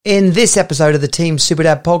In this episode of the Team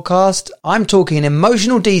Superdad podcast, I'm talking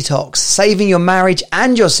emotional detox, saving your marriage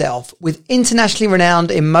and yourself with internationally renowned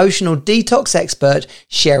emotional detox expert,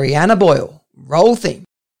 Sherry-Anna Boyle. Roll theme.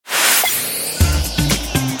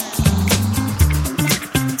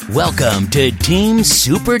 Welcome to Team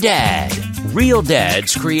Superdad. Real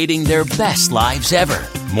dads creating their best lives ever.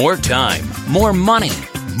 More time, more money,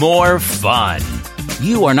 more fun.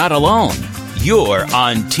 You are not alone. You're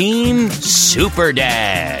on Team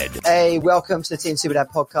Superdad. Hey, welcome to the Team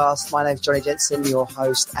Superdad podcast. My name is Johnny Jensen, your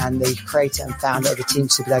host and the creator and founder of the Team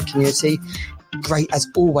Superdad community. Great, as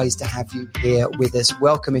always, to have you here with us.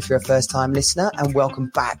 Welcome if you're a first-time listener, and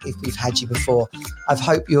welcome back if we've had you before. I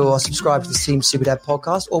hope you're subscribed to the Team Superdad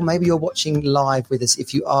podcast, or maybe you're watching live with us.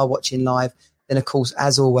 If you are watching live, then, of course,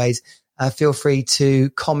 as always, feel free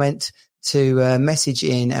to comment, to message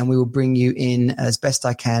in, and we will bring you in as best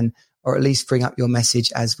I can, or at least bring up your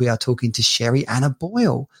message as we are talking to Sherry-Anna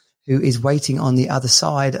Boyle, who is waiting on the other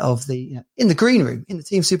side of in the green room, in the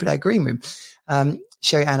Team Superdad green room.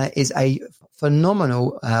 Sherry-Anna is a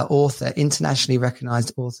phenomenal author, internationally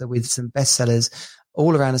recognized author with some bestsellers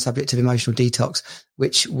all around the subject of emotional detox,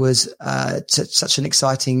 which was such an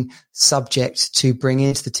exciting subject to bring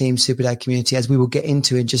into the Team Superdad community, as we will get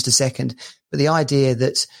into in just a second. But the idea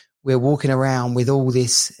that we're walking around with all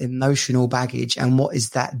this emotional baggage, and what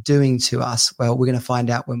is that doing to us? Well, we're going to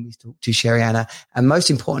find out when we talk to Sherry-Anna. And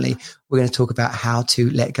most importantly, we're going to talk about how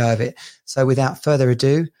to let go of it. So without further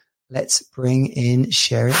ado, let's bring in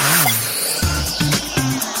Sherry-Anna.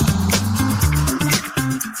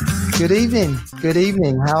 Good evening. Good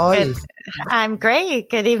evening. How are you? I'm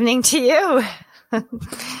great. Good evening to you.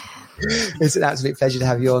 It's an absolute pleasure to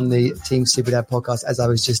have you on the Team Superdad podcast, as I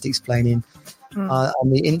was just explaining on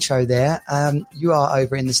the intro there. You are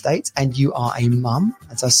over in the States and you are a mum.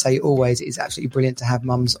 As I say always, it's absolutely brilliant to have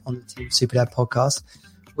mums on the Team Superdad podcast.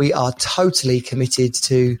 We are totally committed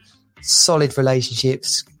to solid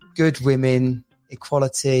relationships, good women,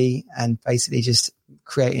 equality, and basically just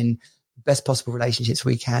creating the best possible relationships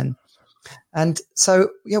we can. And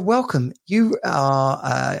so, yeah, welcome. You are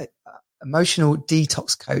an emotional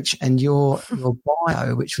detox coach, and your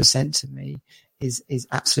bio, which was sent to me, is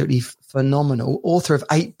absolutely phenomenal. Author of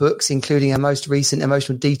 8 books, including a most recent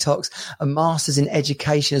Emotional Detox, a master's in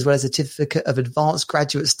education, as well as a certificate of advanced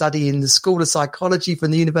graduate study in the School of Psychology from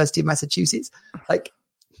the University of Massachusetts. Like,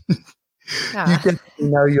 you definitely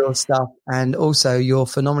know your stuff, and also your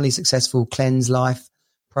phenomenally successful Cleanse Life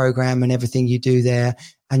program and everything you do there.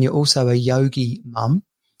 And you're also a yogi mum.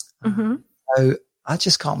 Mm-hmm. So I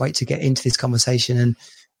just can't wait to get into this conversation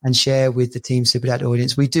and share with the Team Superdad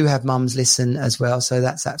audience. We do have mums listen as well, so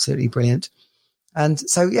that's absolutely brilliant. And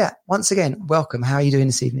so, yeah, once again, welcome. How are you doing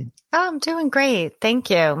this evening? Oh, I'm doing great. Thank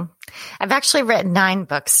you. I've actually written 9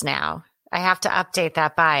 books now. I have to update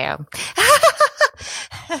that bio.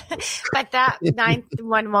 But that 9th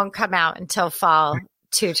one won't come out until fall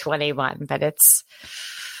 2021. But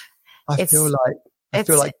I feel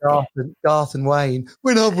like Garth and Wayne.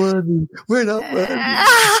 We're not worthy. We're not worthy.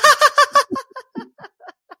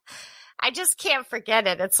 I just can't forget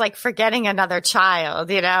it. It's like forgetting another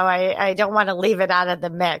child. You know, I don't want to leave it out of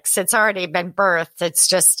the mix. It's already been birthed. It's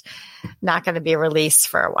just not going to be released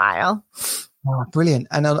for a while. Oh, brilliant.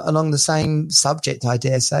 And along the same subject, I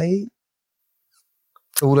dare say.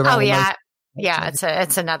 All around. Oh, yeah. Yeah,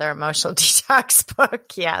 it's another emotional detox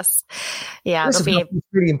book. Yes. Yeah. It's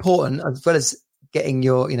really important, as well as getting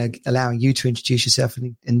allowing you to introduce yourself.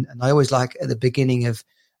 And I always like at the beginning of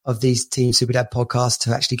these Team Superdad podcasts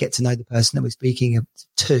to actually get to know the person that we're speaking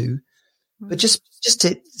to. But just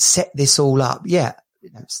to set this all up, yeah,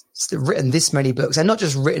 written this many books, and not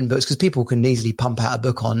just written books, because people can easily pump out a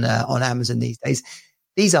book on Amazon these days.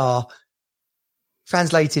 These are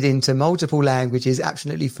translated into multiple languages,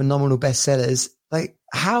 absolutely phenomenal bestsellers. Like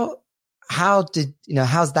how's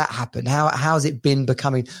that happened? How's it been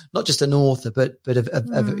becoming not just an author, but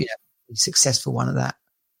a successful one of that?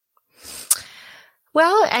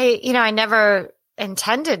 Well, I never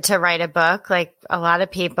intended to write a book like a lot of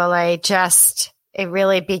people. It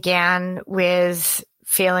really began with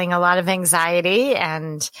feeling a lot of anxiety,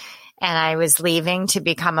 and I was leaving to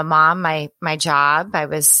become a mom. My job, I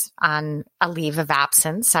was on a leave of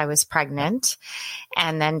absence. I was pregnant.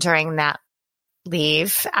 And then during that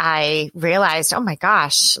leave, I realized, oh my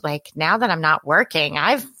gosh, like now that I'm not working,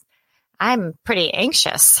 I'm pretty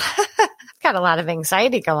anxious. I've got a lot of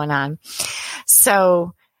anxiety going on.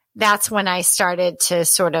 So that's when I started to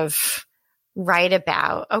sort of write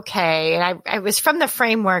about, okay. And I was from the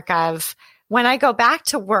framework of when I go back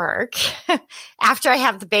to work after I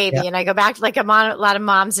have the baby and I go back like a lot of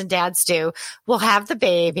moms and dads do, we'll have the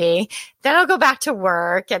baby, then I'll go back to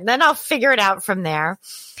work and then I'll figure it out from there.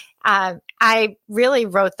 I really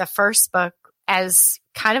wrote the first book as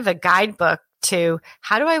kind of a guidebook to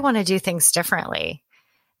how do I want to do things differently?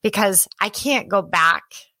 Because I can't go back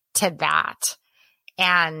to that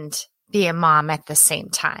and be a mom at the same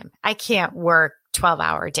time. I can't work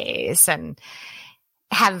 12-hour days and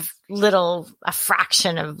have a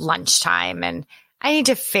fraction of lunchtime. And I need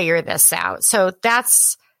to figure this out. So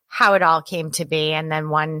that's how it all came to be. And then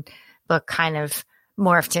one book kind of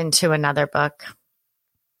morphed into another book.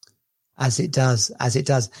 As it does.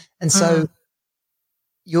 And so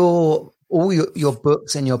all your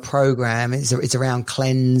books and your program is around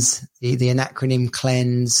cleanse, the acronym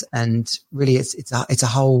cleanse. And really it's a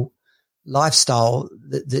whole lifestyle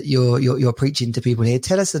that you're preaching to people here.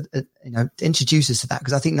 Tell us, introduce us to that,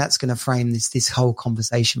 because I think that's going to frame this whole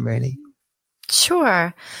conversation really.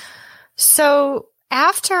 Sure. So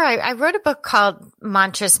after I wrote a book called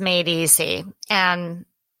Mantras Made Easy, and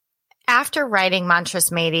after writing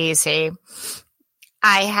Mantras Made Easy,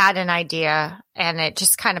 I had an idea and it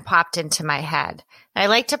just kind of popped into my head. I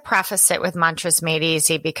like to preface it with Mantras Made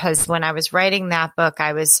Easy because when I was writing that book,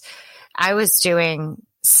 I was doing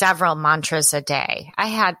several mantras a day. I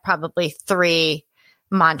had probably 3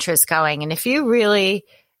 mantras going. And if you really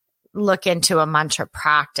look into a mantra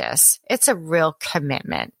practice, it's a real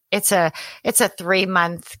commitment. It's a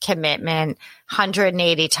 3-month commitment,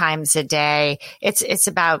 180 times a day. It's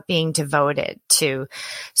about being devoted to.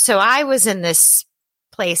 So I was in this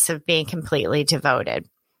place of being completely devoted.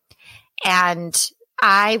 And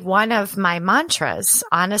one of my mantras,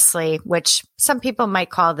 honestly, which some people might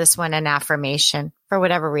call this one an affirmation for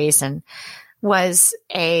whatever reason, was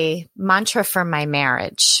a mantra for my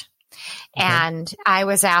marriage. Okay. And I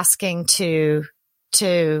was asking to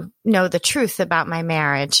know the truth about my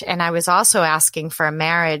marriage. And I was also asking for a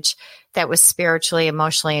marriage that was spiritually,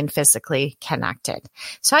 emotionally, and physically connected.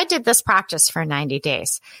 So I did this practice for 90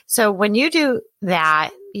 days. So when you do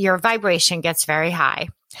that, your vibration gets very high.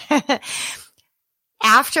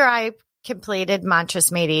 After I completed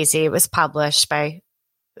Mantras Made Easy, it was published by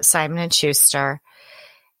Simon & Schuster.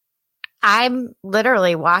 I'm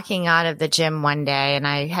literally walking out of the gym one day, and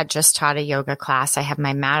I had just taught a yoga class. I have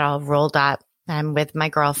my mat all rolled up. I'm with my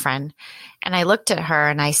girlfriend, and I looked at her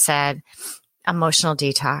and I said, emotional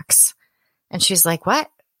detox. And she's like, what?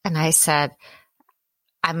 And I said,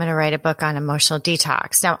 I'm going to write a book on emotional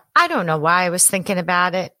detox. Now, I don't know why I was thinking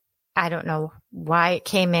about it. I don't know why it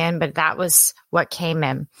came in, but that was what came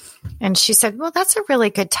in. And she said, well, that's a really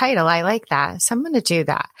good title. I like that. So I'm going to do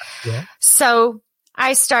that. Yeah. So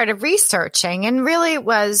I started researching, and really it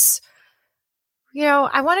was,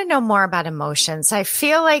 I want to know more about emotions. I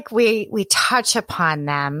feel like we touch upon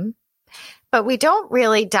them, but we don't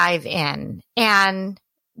really dive in. And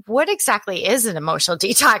what exactly is an emotional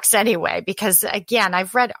detox anyway? Because again,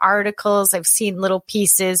 I've read articles, I've seen little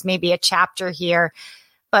pieces, maybe a chapter here,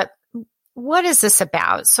 but what is this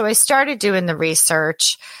about? So I started doing the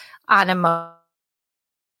research on emotion.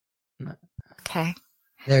 Okay.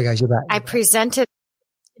 There you go. You're back. I presented.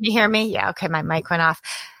 Can you hear me? Yeah. Okay. My mic went off.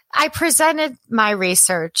 I presented my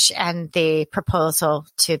research and the proposal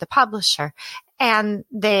to the publisher, and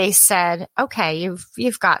they said, okay,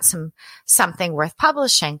 you've got something worth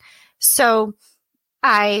publishing. So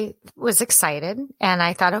I was excited, and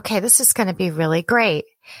I thought, okay, this is going to be really great.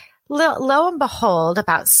 Lo and behold,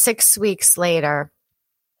 about 6 weeks later,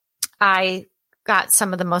 I got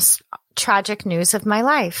some of the most tragic news of my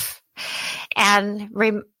life. And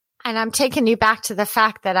I'm taking you back to the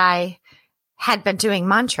fact that I had been doing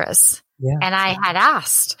mantras. Yeah. And I had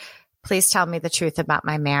asked, please tell me the truth about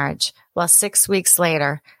my marriage. Well, 6 weeks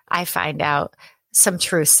later, I find out some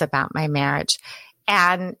truths about my marriage.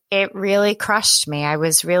 And it really crushed me. I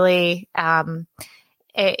was really,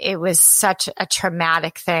 it was such a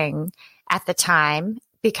traumatic thing at the time,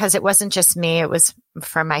 because it wasn't just me. It was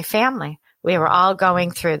for my family. We were all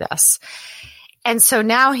going through this. And so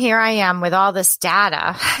now here I am with all this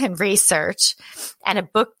data and research and a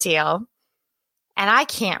book deal, and I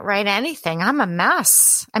can't write anything. I'm a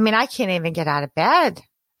mess. I mean, I can't even get out of bed,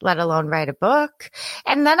 let alone write a book.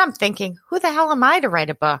 And then I'm thinking, who the hell am I to write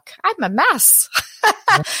a book? I'm a mess,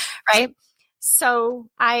 right? So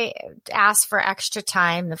I asked for extra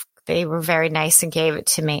time. They were very nice and gave it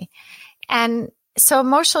to me. And so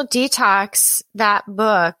Emotional Detox, that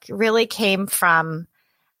book really came from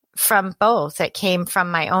both. It came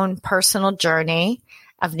from my own personal journey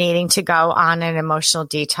of needing to go on an emotional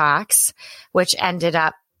detox, which ended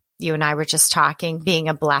up, you and I were just talking, being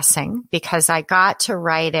a blessing, because I got to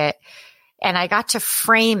write it And I got to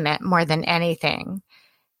frame it more than anything,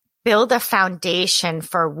 build a foundation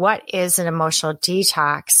for what is an emotional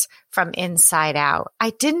detox from inside out. I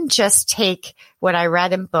didn't just take what I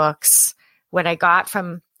read in books, what I got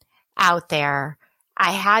from out there.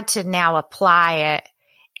 I had to now apply it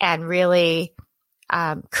and really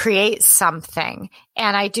create something.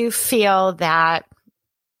 And I do feel that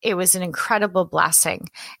it was an incredible blessing.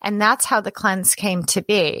 And that's how the cleanse came to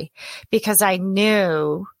be, because I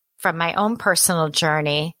knew from my own personal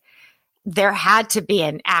journey, there had to be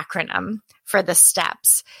an acronym for the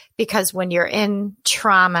steps, because when you're in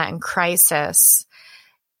trauma and crisis,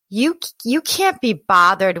 you can't be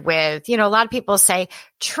bothered with, a lot of people say,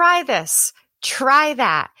 try this, try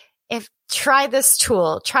that. Try this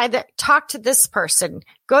tool, talk to this person,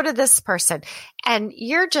 go to this person. And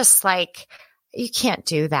you're just like, you can't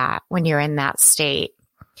do that when you're in that state.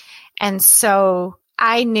 And so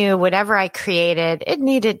I knew whatever I created, it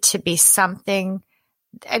needed to be something.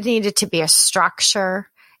 It needed to be a structure.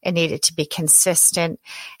 It needed to be consistent.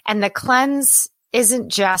 And the cleanse isn't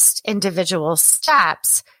just individual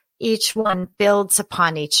steps. Each one builds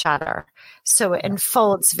upon each other. So it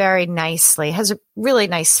unfolds very nicely, has a really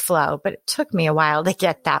nice flow, but it took me a while to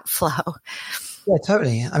get that flow. Yeah,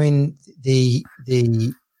 totally. I mean,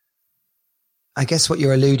 I guess what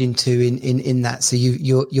you're alluding to in that. So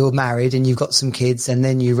you're married and you've got some kids, and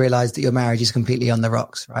then you realize that your marriage is completely on the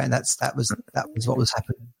rocks, right? And that was what was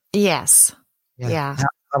happening. Yes. Yeah.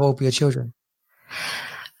 How old were your children?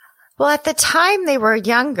 Well, at the time they were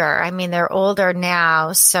younger. I mean, they're older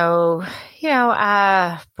now. So,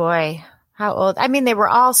 boy, how old? I mean, they were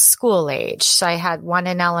all school age. So I had one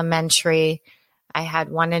in elementary, I had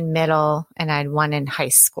one in middle, and I had one in high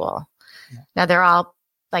school. Yeah. Now they're all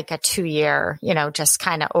like a 2-year, just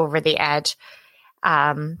kind of over the edge.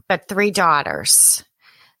 But 3 daughters.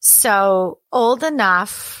 So old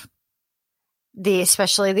enough,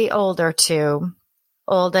 especially the older 2,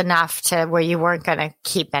 old enough to where you weren't going to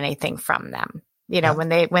keep anything from them. Yeah.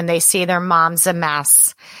 When they see their mom's a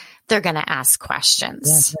mess, they're going to ask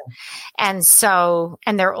questions. Yeah.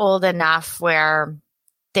 And they're old enough where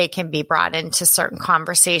they can be brought into certain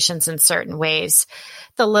conversations in certain ways.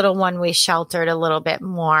 The little one we sheltered a little bit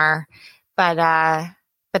more, but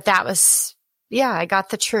that was, I got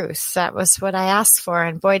the truth. That was what I asked for,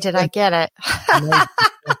 and boy, did I get it.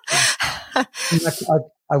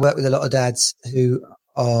 I work with a lot of dads who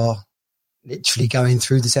are literally going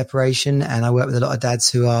through the separation, and I work with a lot of dads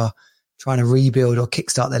who are trying to rebuild or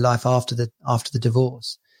kickstart their life after the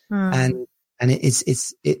divorce. And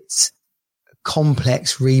it's a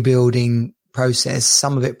complex rebuilding process,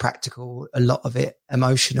 some of it practical, a lot of it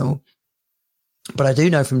emotional. But I do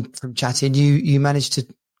know from chatting, you managed to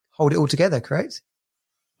hold it all together, correct?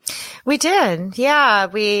 We did. Yeah,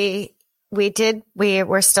 we did. We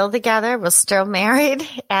were still together. We're still married,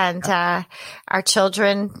 and our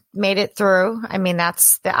children made it through. I mean,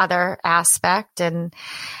 that's the other aspect. And,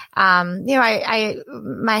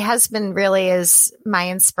 my husband really is my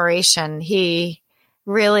inspiration. He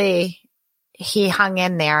hung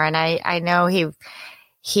in there, and I know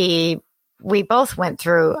we both went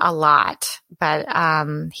through a lot, but,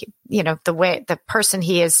 the person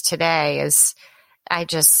he is today is, I'm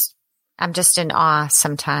just in awe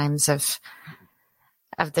sometimes of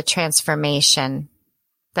the transformation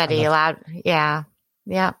that he allowed. Yeah.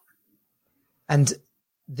 Yeah. And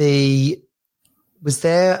was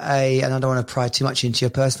there and I don't want to pry too much into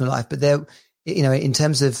your personal life, but there, in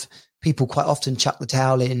terms of people quite often chuck the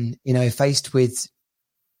towel in, faced with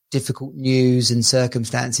difficult news and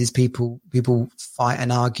circumstances, people fight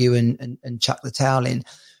and argue and chuck the towel in.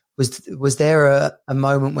 Was there a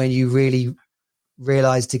moment when you really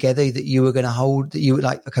realized together that you were going to hold, that you were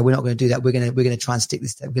like, okay, we're not going to do that. We're going to try and stick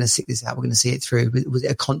this, we're going to stick this out. We're going to see it through. Was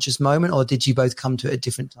it a conscious moment, or did you both come to it at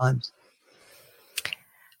different times?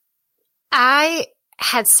 I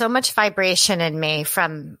had so much vibration in me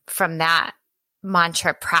from that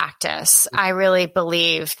mantra practice. I really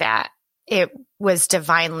believe that it was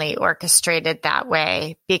divinely orchestrated that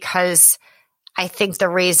way, because I think the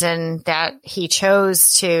reason that he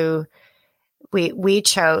chose to, we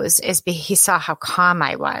chose is he saw how calm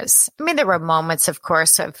I was. I mean, there were moments, of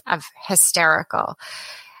course, of hysterical,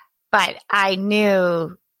 but I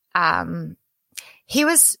knew, he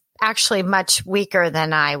was actually much weaker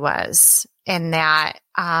than I was, in that,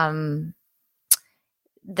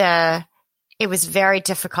 it was very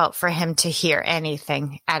difficult for him to hear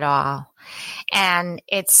anything at all. And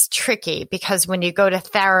it's tricky, because when you go to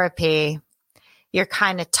therapy, you're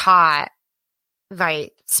kind of taught,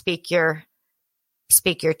 right, speak your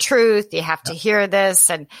truth. You have to hear this.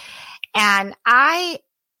 And I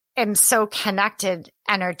am so connected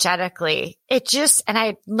energetically. And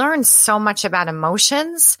I learned so much about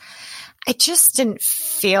emotions. It just didn't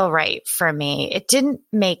feel right for me. It didn't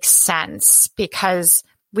make sense because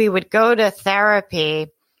we would go to therapy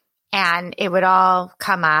and it would all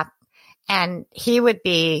come up, and he would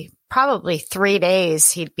be probably 3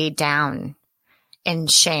 days, he'd be down in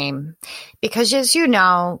shame because, as you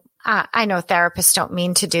know, I know therapists don't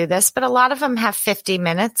mean to do this, but a lot of them have 50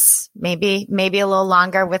 minutes, maybe a little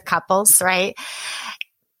longer with couples, right?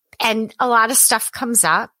 And a lot of stuff comes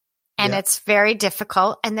up and it's very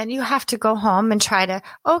difficult. And then you have to go home and try to,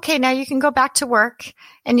 okay, now you can go back to work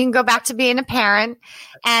and you can go back to being a parent.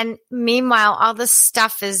 And meanwhile, all this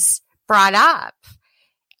stuff is brought up.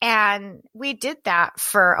 And we did that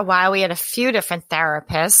for a while. We had a few different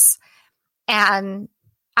therapists. And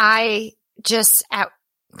I just, at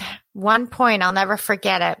one point, I'll never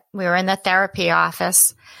forget it. We were in the therapy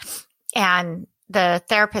office and the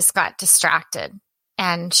therapist got distracted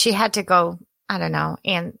and she had to go, I don't know,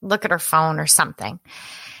 and look at her phone or something.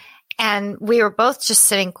 And we were both just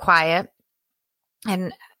sitting quiet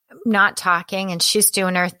and not talking, and she's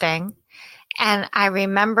doing her thing. And I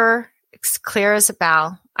remember, it's clear as a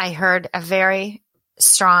bell, I heard a very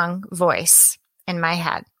strong voice in my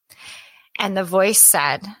head. And the voice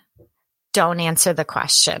said, "Don't answer the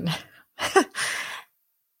question."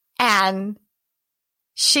 And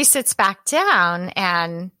she sits back down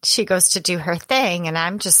and she goes to do her thing. And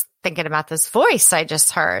I'm just thinking about this voice I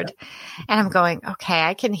just heard. And I'm going, okay,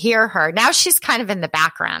 I can hear her. Now she's kind of in the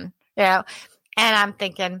background, and I'm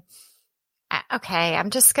thinking, okay,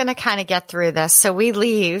 I'm just going to kind of get through this. So we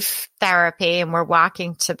leave therapy and we're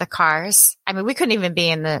walking to the cars. I mean, we couldn't even be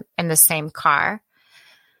in the same car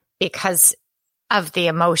because of the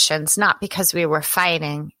emotions, not because we were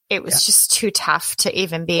fighting. It was just too tough to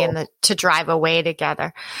even be to drive away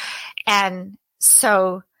together. And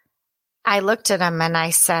so I looked at him and I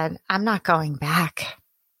said, "I'm not going back."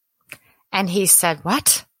 And he said,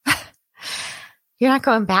 "What? You're not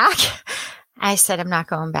going back?" I said, "I'm not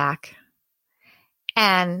going back.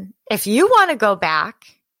 And if you want to go back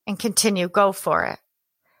and continue, go for it.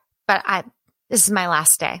 But this is my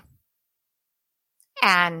last day."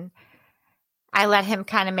 And I let him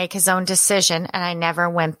kind of make his own decision, and I never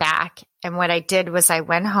went back. And what I did was I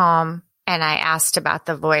went home and I asked about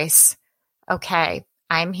the voice. Okay,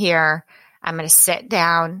 I'm here. I'm going to sit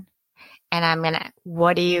down and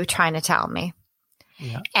what are you trying to tell me?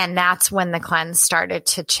 Yeah. And that's when the cleanse started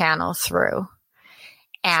to channel through.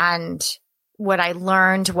 And what I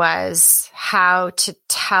learned was how to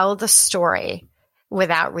tell the story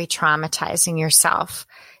without re-traumatizing yourself,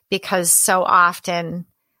 because so often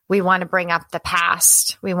we want to bring up the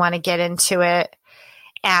past. We want to get into it.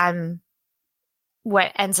 And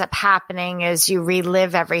what ends up happening is you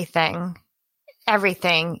relive everything,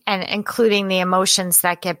 and including the emotions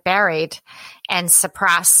that get buried and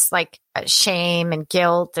suppressed, like shame and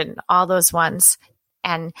guilt and all those ones.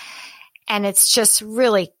 And it's just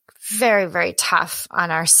really very, very tough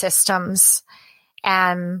on our systems.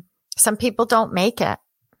 And some people don't make it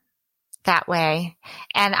that way.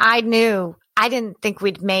 And I didn't think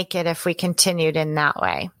we'd make it if we continued in that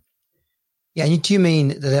way. Yeah. And do you mean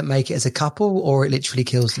that they make it as a couple, or it literally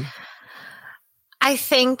kills them? I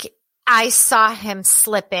think I saw him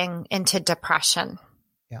slipping into depression.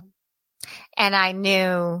 Yeah. And I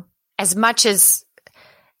knew, as much as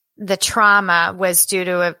the trauma was due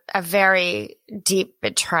to a very deep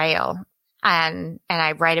betrayal, and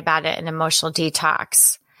I write about it in Emotional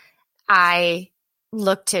Detox, I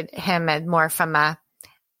looked at him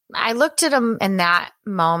I looked at him in that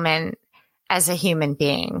moment as a human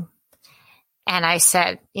being. And I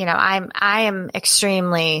said, I am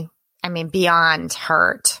extremely, beyond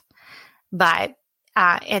hurt. But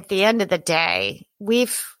at the end of the day,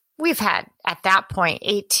 we've had, at that point,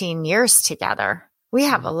 18 years together. We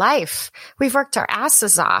have a life. We've worked our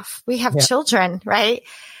asses off. We have children, right?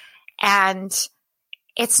 And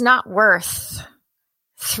it's not worth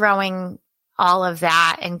throwing all of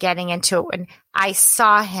that and getting into it. When I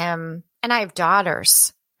saw him, and I have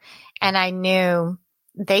daughters, and I knew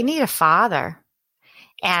they need a father,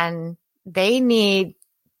 and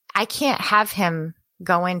I can't have him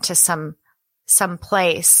go into some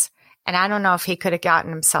place, and I don't know if he could have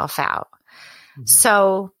gotten himself out. Mm-hmm.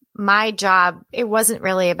 So my job, it wasn't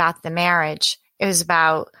really about the marriage. It was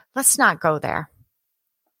about, let's not go there.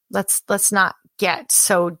 Let's not get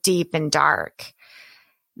so deep and dark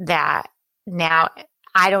that now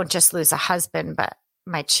I don't just lose a husband, but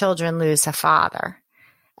my children lose a father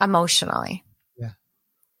emotionally. Yeah.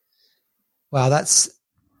 Wow, that's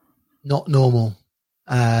not normal.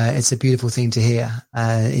 It's a beautiful thing to hear,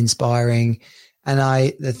 inspiring. And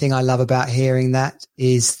the thing I love about hearing that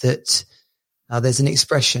is that there's an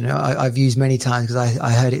expression I've used many times because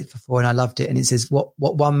I heard it before and I loved it. And it says, what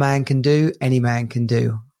one man can do, any man can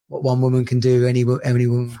do. What one woman can do, any woman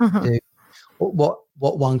can do. What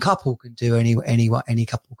one couple can do, any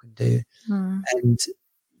couple can do. And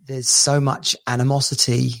there's so much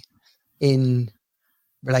animosity in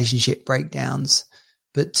relationship breakdowns,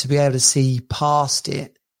 but to be able to see past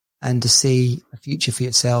it and to see a future for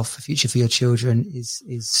yourself, a future for your children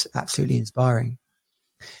is absolutely inspiring.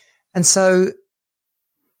 And so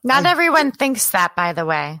not everyone thinks that, by the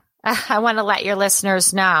way. I want to let your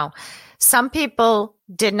listeners know. Some people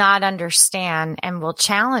did not understand and will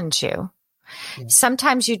challenge you. Yeah.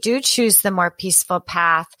 Sometimes you do choose the more peaceful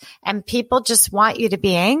path and people just want you to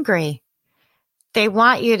be angry. They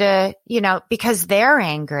want you to, because they're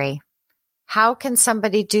angry. How can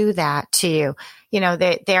somebody do that to you?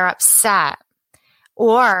 They're upset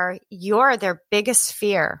or you're their biggest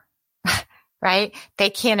fear, right? They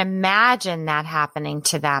can't imagine that happening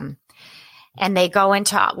to them. And they go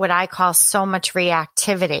into what I call so much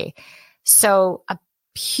reactivity. So a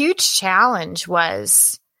huge challenge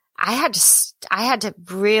was I had to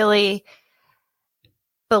really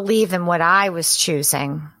believe in what I was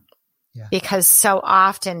choosing. Yeah. Because so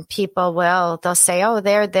often they'll say, oh,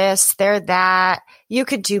 they're this, they're that. You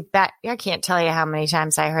could do better. I can't tell you how many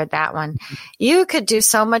times I heard that one. You could do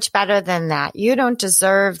so much better than that. You don't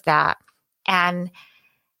deserve that. And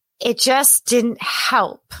it just didn't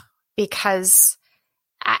help because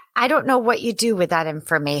I don't know what you do with that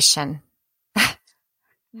information.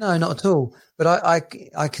 No, not at all. But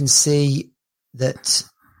I can see that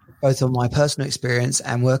both on my personal experience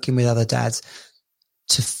and working with other dads,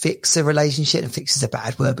 to fix a relationship, and fix is a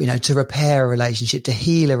bad word, but, to repair a relationship, to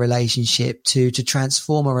heal a relationship, to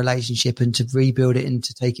transform a relationship and to rebuild it and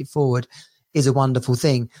to take it forward is a wonderful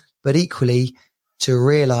thing. But equally to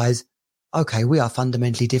realize, okay, we are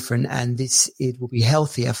fundamentally different and it will be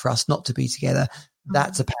healthier for us not to be together.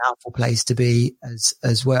 That's a powerful place to be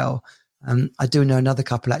as well. I do know another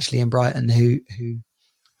couple actually in Brighton who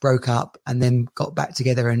broke up and then got back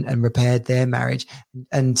together and repaired their marriage.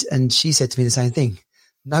 And she said to me the same thing.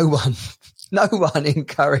 No one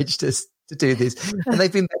encouraged us to do this. And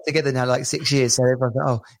they've been back together now like 6 years. So everyone's like,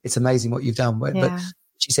 oh, it's amazing what you've done. But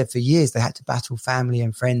she said for years they had to battle family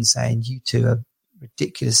and friends saying, you two are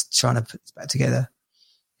ridiculous trying to put this back together.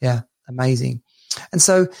 Yeah, amazing. And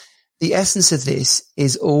so the essence of this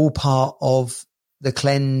is all part of the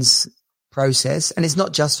cleanse process. And it's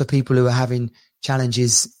not just for people who are having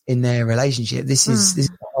challenges in their relationship. This is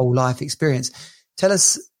a whole life experience. Tell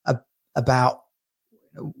us about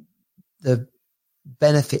the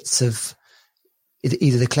benefits of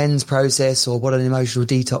either the cleanse process or what an emotional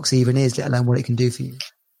detox even is, let alone what it can do for you.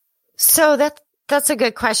 So that's a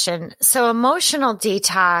good question. So emotional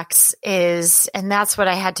detox is, and that's what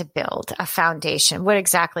I had to build, a foundation. What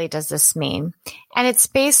exactly does this mean? And it's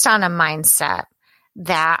based on a mindset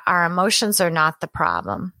that our emotions are not the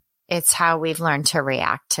problem. It's how we've learned to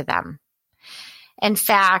react to them. In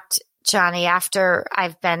fact, Johnny, after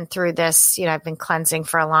I've been through this, I've been cleansing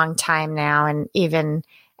for a long time now. And even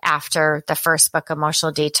after the first book,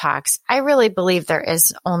 Emotional Detox, I really believe there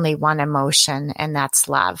is only one emotion, and that's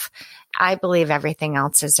love. I believe everything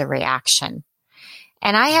else is a reaction.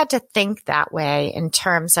 And I had to think that way in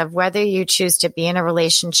terms of whether you choose to be in a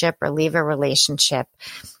relationship or leave a relationship.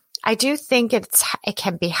 I do think it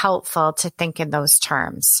can be helpful to think in those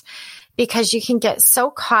terms because you can get so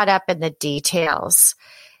caught up in the details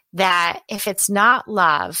that if it's not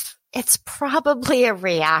love, it's probably a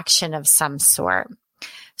reaction of some sort.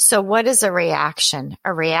 So what is a reaction?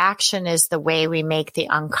 A reaction is the way we make the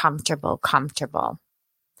uncomfortable comfortable.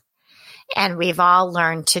 And we've all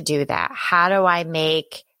learned to do that. How do I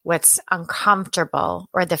make what's uncomfortable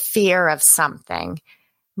or the fear of something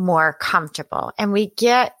more comfortable? And we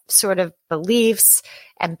get sort of beliefs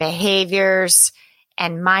and behaviors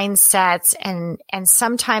and mindsets, and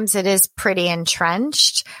sometimes it is pretty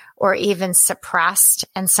entrenched or even suppressed.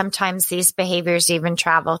 And sometimes these behaviors even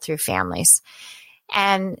travel through families.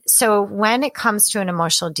 And so when it comes to an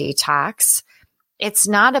emotional detox, it's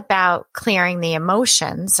not about clearing the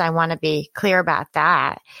emotions. I want to be clear about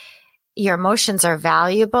that. Your emotions are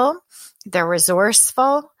valuable. They're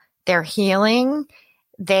resourceful. They're healing.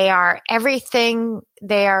 They are everything.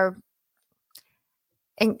 They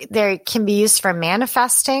can be used for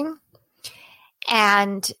manifesting.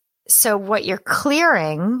 And so what you're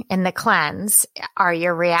clearing in the cleanse are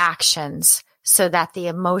your reactions so that the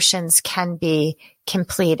emotions can be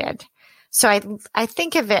completed. So I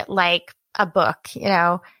think of it like a book,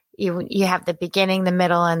 you have the beginning, the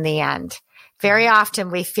middle, and the end. Very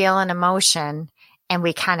often we feel an emotion and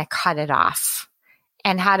we kind of cut it off.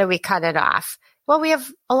 And how do we cut it off? Well, we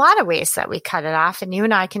have a lot of ways that we cut it off, and you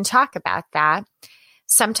and I can talk about that.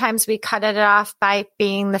 Sometimes we cut it off by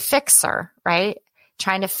being the fixer, right?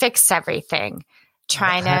 Trying to fix everything,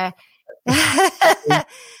 trying to.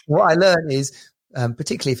 What I learned is,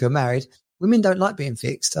 particularly if you're married, women don't like being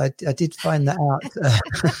fixed. I did find that out.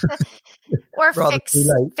 Or fix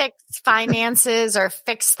finances, or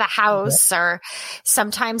fix the house, or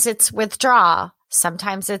sometimes it's withdrawal.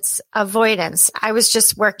 Sometimes it's avoidance. I was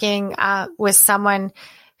just working with someone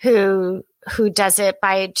who does it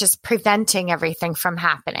by just preventing everything from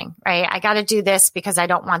happening, right? I got to do this because I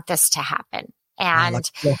don't want this to happen. And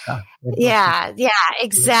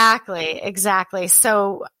exactly.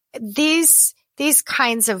 So these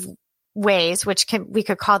kinds of ways, which we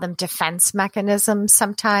could call them defense mechanisms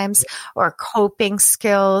sometimes, or coping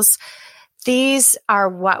skills, these are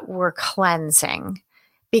what we're cleansing,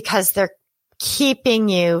 because they're keeping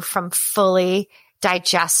you from fully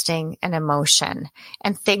digesting an emotion.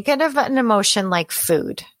 And thinking of an emotion like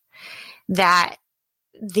food, that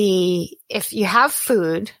if you have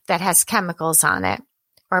food that has chemicals on it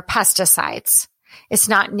or pesticides, it's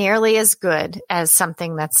not nearly as good as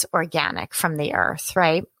something that's organic from the earth,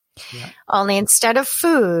 right? Yeah. Only instead of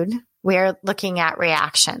food, we're looking at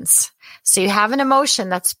reactions. So you have an emotion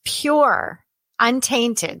that's pure,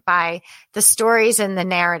 untainted by the stories and the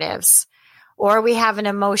narratives. Or we have an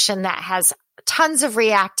emotion that has tons of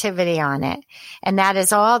reactivity on it. And that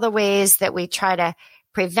is all the ways that we try to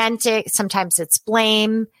prevent it. Sometimes it's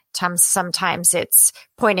blame. Sometimes it's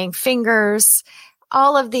pointing fingers.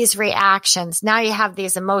 All of these reactions. Now you have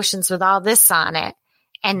these emotions with all this on it.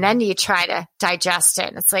 And then you try to digest it.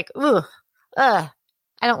 And it's like, I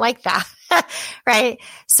don't like that. Right?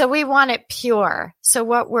 So we want it pure. So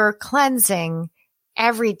what we're cleansing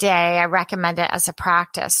every day, I recommend it as a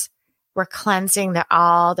practice. We're cleansing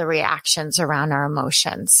all the reactions around our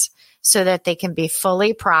emotions so that they can be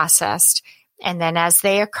fully processed. And then as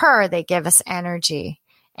they occur, they give us energy.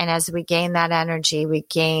 And as we gain that energy, we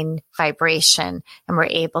gain vibration, and we're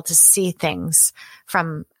able to see things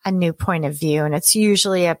from a new point of view. And it's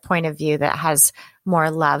usually a point of view that has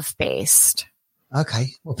more love based. Okay.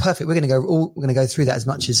 Well, perfect. We're going to go through that as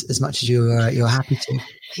much as you're happy to.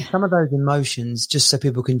 Some of those emotions, just so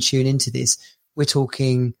people can tune into this, we're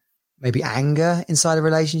talking maybe anger inside a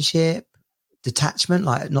relationship, detachment,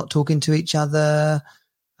 like not talking to each other,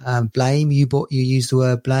 blame. You used the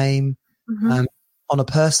word blame. Mm-hmm. On a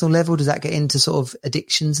personal level, does that get into sort of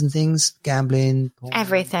addictions and things, gambling, porn,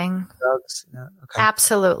 everything, drugs? No? Okay.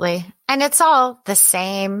 Absolutely. And it's all the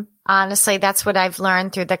same. Honestly, that's what I've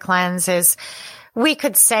learned through the cleanse is we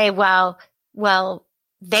could say, well,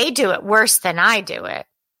 they do it worse than I do it.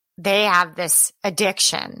 They have this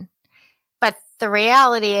addiction. But the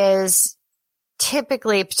reality is,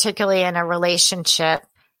 typically, particularly in a relationship,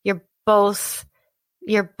 you're both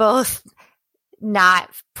not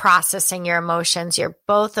processing your emotions. You're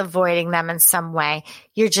both avoiding them in some way.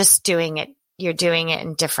 You're just doing it. You're doing it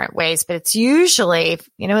in different ways. But it's usually,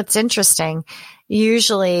 it's interesting,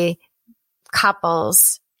 usually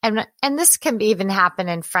couples, and this can even happen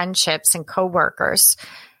in friendships and coworkers,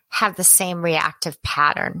 have the same reactive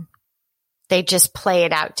pattern. They just play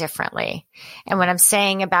it out differently. And what I'm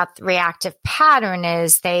saying about the reactive pattern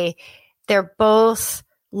is they're both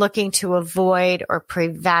looking to avoid or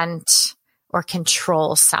prevent or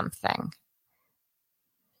control something.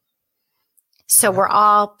 So we're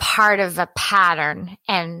all part of a pattern.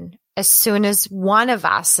 And as soon as one of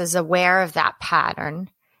us is aware of that pattern,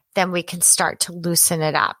 then we can start to loosen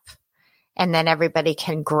it up. And then everybody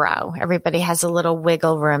can grow. Everybody has a little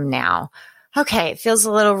wiggle room now. Okay, it feels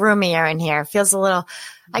a little roomier in here. It feels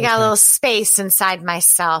I got a little space inside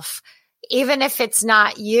myself. Even if it's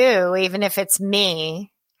not you, even if it's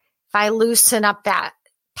me, if I loosen up that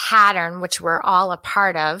pattern, which we're all a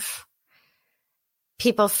part of,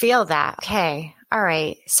 people feel that, okay, all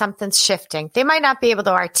right, something's shifting. They might not be able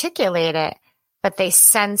to articulate it, but they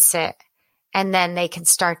sense it, and then they can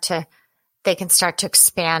start to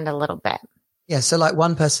expand a little bit. Yeah, so like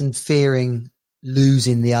one person fearing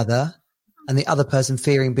losing the other, and the other person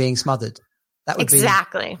fearing being smothered. That would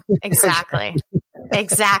exactly.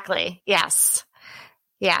 Exactly. Yes.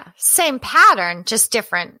 Yeah. Same pattern, just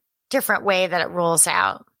different way that it rolls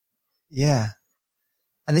out. Yeah.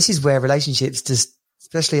 And this is where relationships, just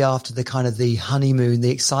especially after the kind of the honeymoon, the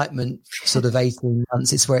excitement sort of 18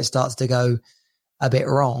 months, it's where it starts to go a bit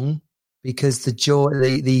wrong, because the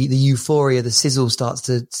joy, the euphoria, the sizzle starts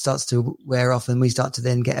to wear off, and we start to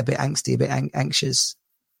then get a bit angsty, a bit anxious.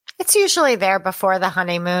 It's usually there before the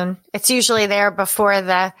honeymoon. It's usually there before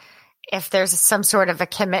if there's some sort of a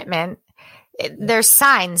commitment, there's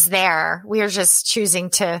signs there. We are just choosing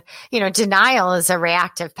to, denial is a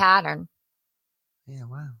reactive pattern. Yeah.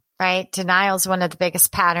 Wow. Right? Denial is one of the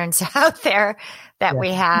biggest patterns out there that we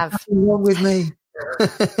have. What's wrong with me?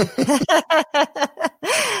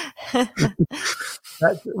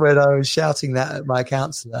 That's when I was shouting that at my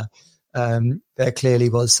counsellor. There clearly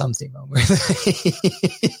was something wrong with me.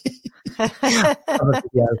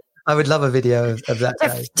 I would love a video of that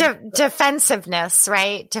day. Defensiveness,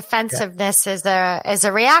 right? Defensiveness is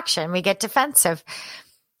a reaction. We get defensive.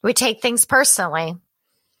 We take things personally.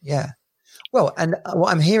 Yeah. Well, and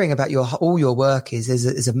what I'm hearing about all your work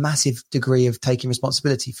is a massive degree of taking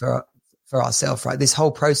responsibility for ourselves, right? This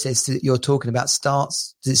whole process that you're talking about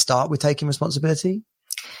does it start with taking responsibility?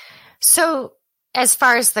 So as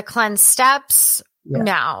far as the cleanse steps,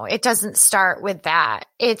 no, it doesn't start with that.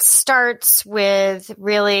 It starts with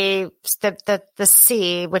really the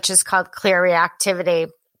C, which is called clear reactivity.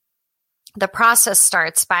 The process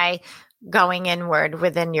starts by going inward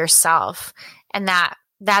within yourself. And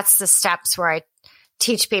that's the steps where I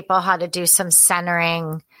teach people how to do some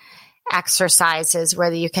centering exercises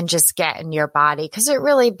where you can just get in your body, because it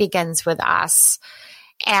really begins with us.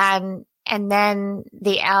 And then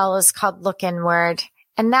the L is called look inward.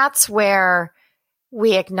 And that's where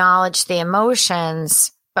we acknowledge the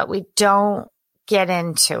emotions, but we don't get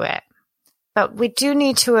into it. But we do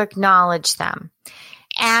need to acknowledge them.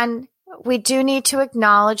 And we do need to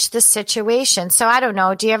acknowledge the situation. So I don't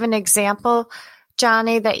know, do you have an example,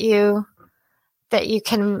 Johnny, that you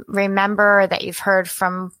can remember or that you've heard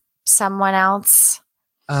from someone else?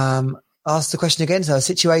 Ask the question again. So a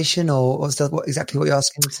situation, or what exactly what you're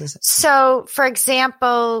asking? So for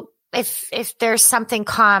example, if there's something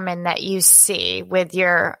common that you see with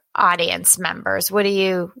your audience members, what do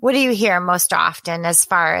you hear most often as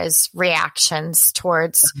far as reactions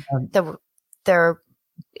towards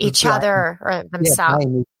each other or themselves?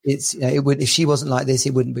 Yeah, it would, if she wasn't like this,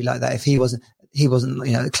 it wouldn't be like that. If he wasn't,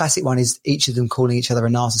 the classic one is each of them calling each other a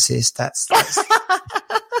narcissist. That's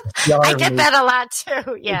I get that a lot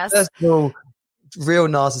too. Yes. First of all, real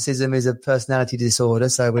narcissism is a personality disorder.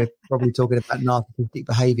 So we're probably talking about narcissistic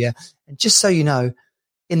behavior. And just so you know,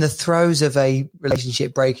 in the throes of a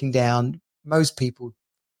relationship breaking down, most people,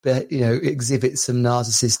 exhibit some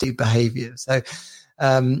narcissistic behavior. So,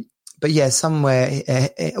 but yeah, somewhere,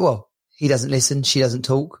 he doesn't listen. She doesn't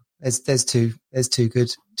talk. There's two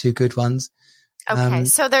good ones. Okay.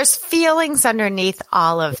 So there's feelings underneath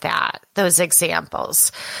all of that, those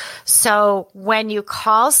examples. So when you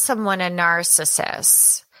call someone a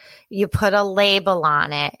narcissist, you put a label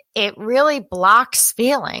on it, it really blocks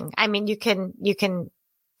feeling. I mean, you can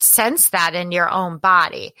sense that in your own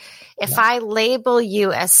body. If I label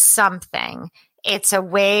you as something, it's a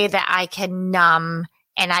way that I can numb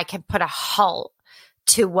and I can put a halt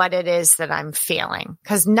to what it is that I'm feeling,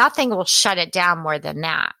 because nothing will shut it down more than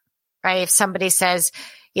that. Right? If somebody says,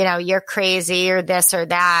 you're crazy or this or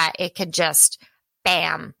that, it could just,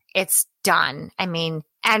 bam, it's done. I mean,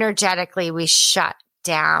 energetically, we shut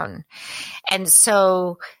down. And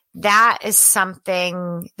so that is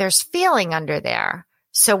something, there's feeling under there.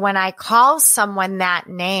 So when I call someone that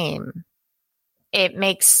name, it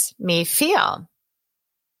makes me feel.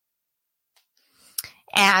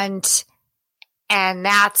 And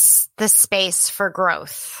that's the space for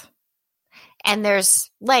growth. And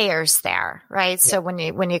there's layers there, right? Yeah. So when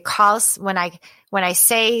I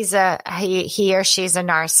say he or she's a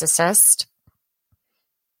narcissist,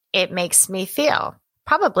 it makes me feel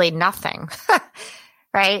probably nothing,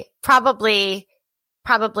 right? Probably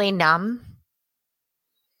numb.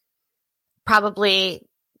 Probably,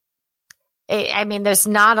 there's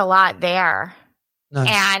not a lot there. No.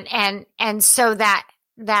 And so that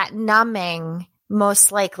numbing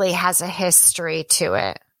most likely has a history to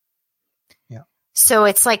it. So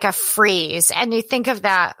it's like a freeze, and you think of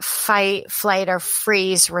that fight, flight, or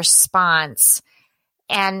freeze response.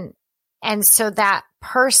 And so that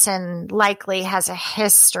person likely has a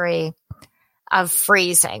history of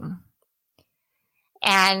freezing.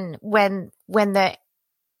 And when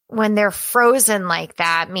they're frozen like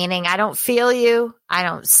that, meaning I don't feel you, I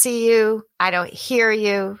don't see you, I don't hear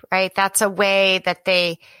you, right? That's a way that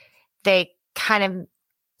they kind of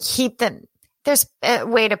keep them. There's a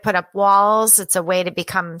way to put up walls. It's a way to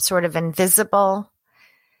become sort of invisible.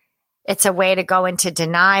 It's a way to go into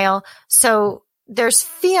denial. So there's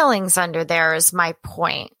feelings under there is my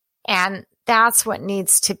point. And that's what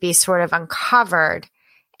needs to be sort of uncovered.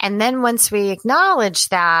 And then once we acknowledge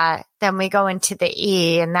that, then we go into the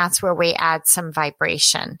E, and that's where we add some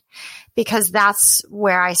vibration. Because that's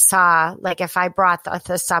where I saw, like if I brought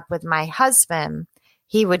this up with my husband,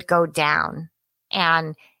 he would go down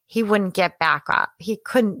and he wouldn't get back up. He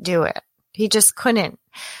couldn't do it. He just couldn't.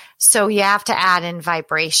 So you have to add in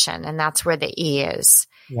vibration, and that's where the E is.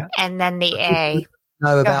 Yeah. And then the A.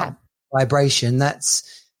 Know about vibration.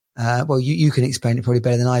 That's, well, you can explain it probably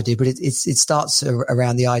better than I do, but it starts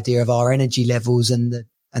around the idea of our energy levels and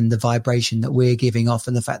the vibration that we're giving off,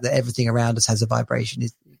 and the fact that everything around us has a vibration.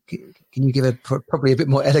 Can you give probably a bit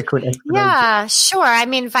more eloquent explanation? Yeah, sure. I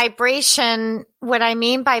mean, vibration, what I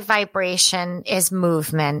mean by vibration is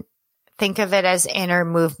movement. Think of it as inner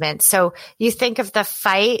movement. So you think of the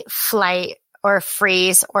fight, flight, or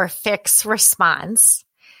freeze or fix response.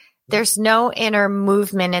 There's no inner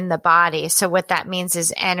movement in the body. So what that means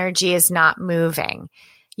is energy is not moving.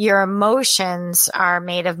 Your emotions are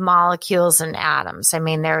made of molecules and atoms. I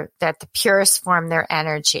mean, they're at the purest form, they're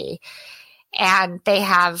energy. And they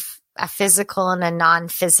have a physical and a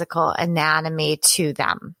non-physical anatomy to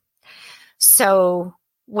them. So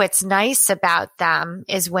what's nice about them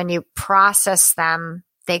is when you process them,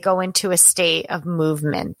 they go into a state of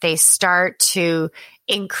movement. They start to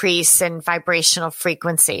increase in vibrational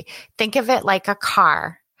frequency. Think of it like a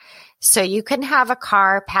car. So you can have a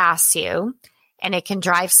car pass you and it can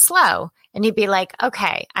drive slow. And you'd be like,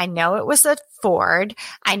 okay, I know it was a Ford.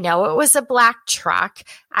 I know it was a black truck.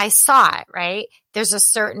 I saw it, right? There's a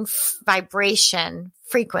certain vibration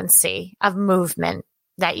frequency of movement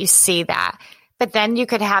that you see that. But then you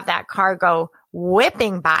could have that car go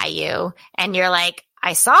whipping by you and you're like,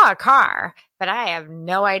 I saw a car, but I have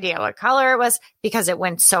no idea what color it was because it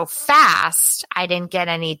went so fast. I didn't get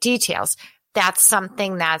any details. That's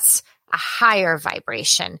something that's a higher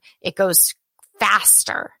vibration. It goes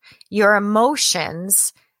faster. Your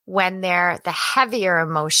emotions, when they're the heavier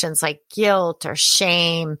emotions like guilt or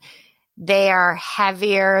shame, they are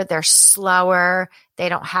heavier, they're slower, they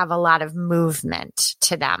don't have a lot of movement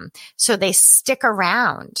to them. So they stick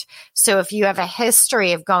around. So if you have a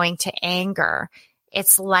history of going to anger,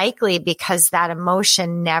 it's likely because that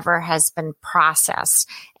emotion never has been processed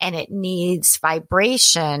and it needs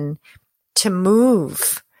vibration to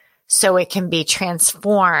move so it can be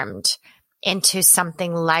transformed into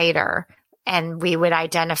something lighter. And we would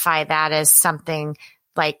identify that as something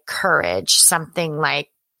like courage, something like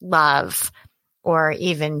love, or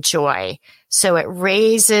even joy. So it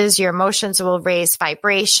raises, your emotions will raise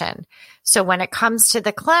vibration. So when it comes to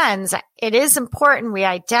the cleanse, it is important we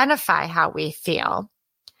identify how we feel.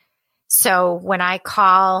 So when I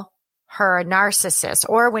call her a narcissist,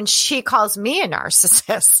 or when she calls me a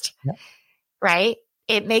narcissist, right?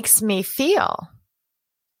 It makes me feel.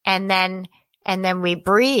 And then we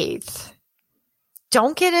breathe.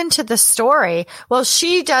 Don't get into the story. Well,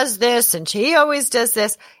 she does this and she always does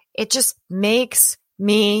this. It just makes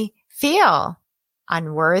me feel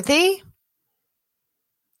unworthy,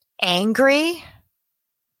 angry.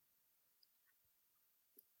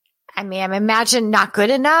 I mean, I imagine not good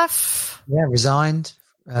enough. Yeah, resigned.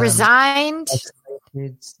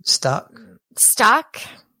 Stuck,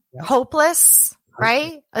 yeah. Hopeless,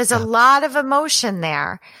 right? There's a lot of emotion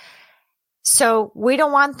there. So we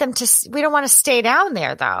don't want to stay down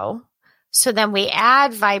there though. So then we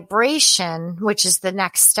add vibration, which is the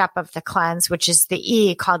next step of the cleanse, which is the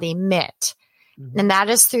E called emit. Mm-hmm. And that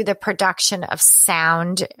is through the production of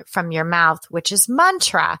sound from your mouth, which is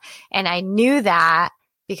mantra. And I knew that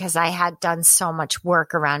because I had done so much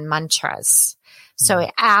work around mantras. So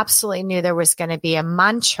I absolutely knew there was going to be a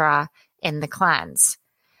mantra in the cleanse.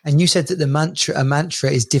 And you said that a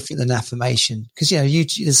mantra is different than affirmation because,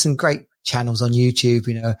 there's some great channels on YouTube,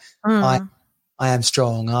 I am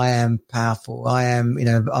strong. I am powerful. I am,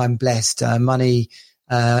 I'm blessed. Money,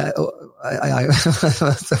 that's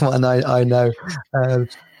the one I know.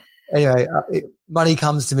 Anyway, money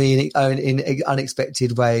comes to me in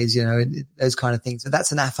unexpected ways, those kind of things. So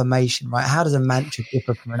that's an affirmation, right? How does a mantra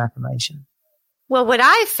differ from an affirmation? Well, what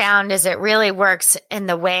I found is it really works in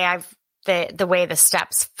the way the way the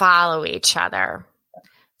steps follow each other.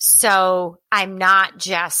 So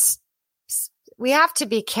we have to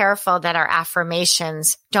be careful that our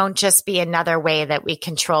affirmations don't just be another way that we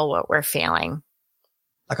control what we're feeling.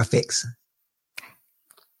 Like a fix.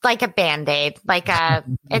 Like a Band-Aid,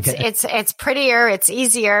 it's prettier, it's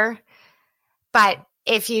easier. But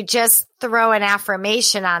if you just throw an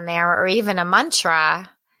affirmation on there or even a mantra,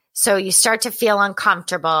 so you start to feel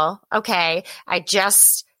uncomfortable. Okay, I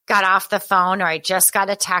just got off the phone or I just got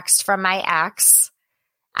a text from my ex.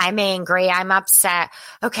 I'm angry. I'm upset.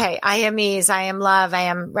 Okay. I am ease. I am love. I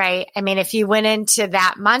am right. I mean, if you went into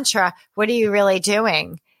that mantra, what are you really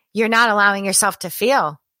doing? You're not allowing yourself to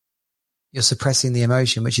feel. You're suppressing the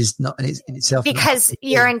emotion, which is not in itself. Because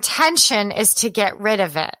your intention is to get rid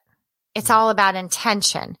of it. It's all about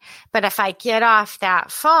intention. But if I get off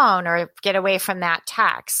that phone or get away from that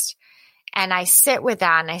text and I sit with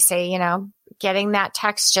that and I say, you know, getting that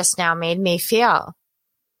text just now made me feel.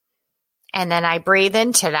 And then I breathe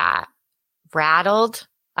into that, rattled,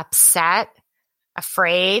 upset,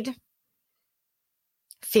 afraid,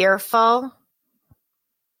 fearful,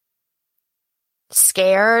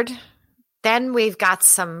 scared. Then we've got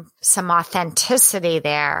some authenticity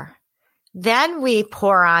there. Then we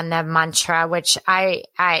pour on the mantra, which I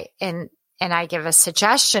give a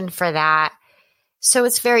suggestion for that. So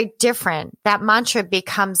it's very different. That mantra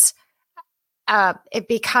becomes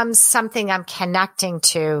something I'm connecting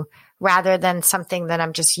to rather than something that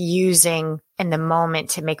I'm just using in the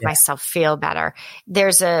moment to make myself feel better.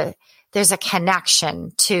 There's a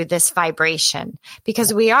connection to this vibration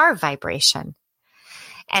because we are vibration.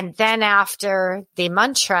 And then after the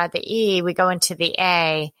mantra, the E, we go into the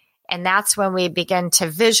A. And that's when we begin to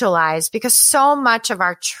visualize, because so much of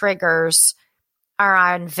our triggers are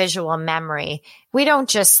on visual memory. We don't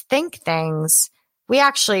just think things. We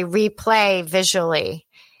actually replay visually.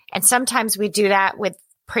 And sometimes we do that with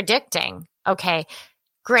predicting. Okay,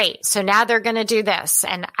 great. So now they're going to do this.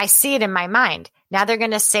 And I see it in my mind. Now they're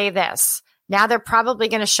going to say this. Now they're probably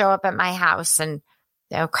going to show up at my house and,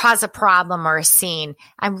 you know, cause a problem or a scene.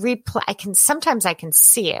 Sometimes I can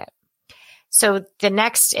see it. So the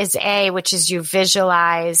next is A, which is you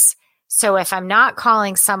visualize. So if I'm not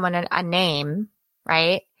calling someone a name,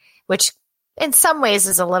 right, which in some ways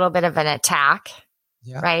is a little bit of an attack,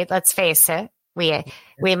 right? Let's face it.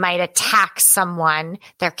 We might attack someone,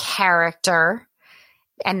 their character,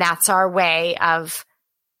 and that's our way of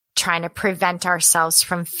trying to prevent ourselves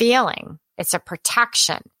from feeling. It's a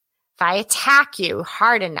protection. If I attack you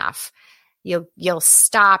hard enough, you'll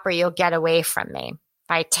stop or you'll get away from me. If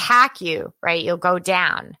I attack you, right, you'll go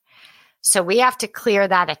down. So we have to clear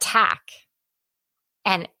that attack.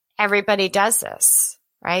 And everybody does this,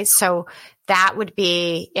 right? So that would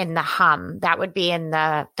be in the hum. That would be in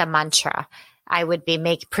the mantra. I would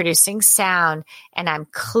be producing sound, and I'm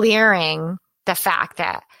clearing the fact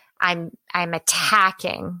that I'm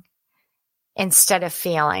attacking instead of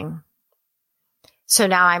feeling. So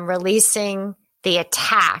now I'm releasing the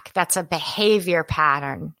attack. That's a behavior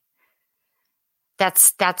pattern.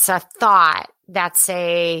 That's a thought. That's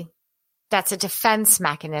a defense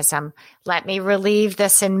mechanism. Let me relieve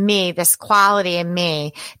this in me, this quality in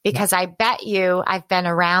me, because I bet you I've been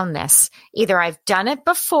around this. Either I've done it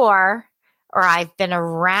before or I've been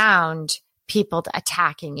around people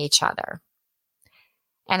attacking each other.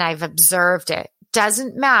 And I've observed it.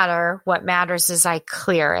 Doesn't matter. What matters is I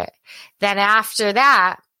clear it. Then after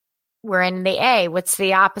that, we're in the A. What's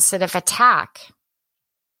the opposite of attack?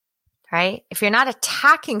 Right? If you're not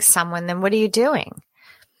attacking someone, then what are you doing?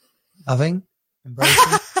 Loving,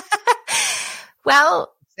 embracing.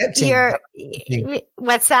 Well, accepting.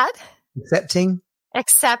 What's that?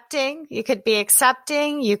 Accepting. You could be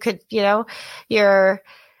accepting. You could, you're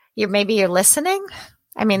listening.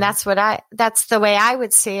 I mean, that's the way I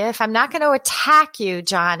would see it. If I'm not going to attack you,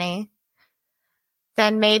 Johnny,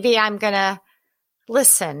 then maybe I'm going to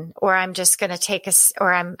listen, or I'm just going to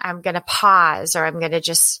or I'm going to pause, or I'm going to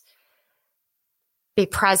just be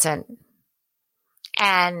present.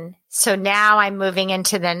 And so now I'm moving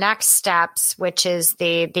into the next steps, which is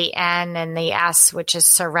the N and the S, which is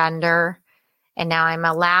surrender. And now I'm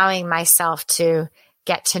allowing myself to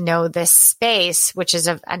get to know this space, which is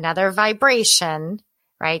another vibration,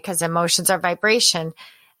 right? Because emotions are vibration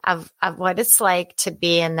of what it's like to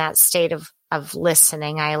be in that state of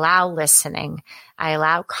listening. I allow listening. I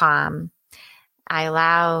allow calm. I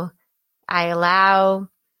allow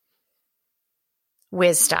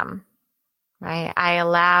wisdom, right? I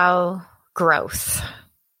allow growth.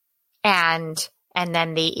 And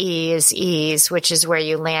then the E is ease, which is where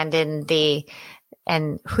you land in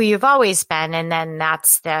and who you've always been. And then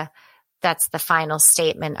that's the final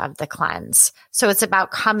statement of the cleanse. So it's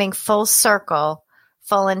about coming full circle,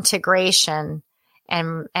 full integration,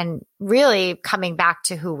 and really coming back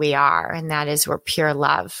to who we are. And that is, we're pure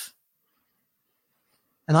love.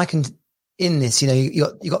 And I can, in this, you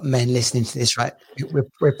got men listening to this, right?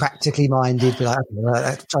 We're practically minded. We're like,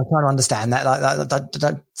 okay, I'm trying to understand that. Like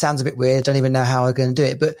that sounds a bit weird. Don't even know how I'm going to do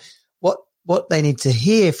it. But what they need to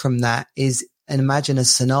hear from that is, and imagine a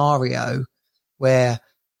scenario where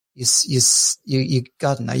you I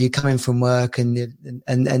don't know, you come in from work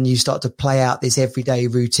and you start to play out this everyday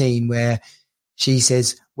routine where she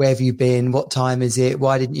says, where have you been? What time is it?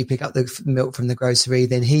 Why didn't you pick up the milk from the grocery?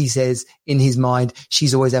 Then he says in his mind,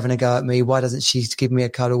 she's always having a go at me. Why doesn't she give me a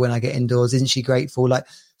cuddle when I get indoors? Isn't she grateful?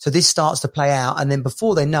 So this starts to play out. And then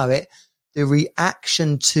before they know it, the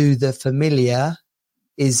reaction to the familiar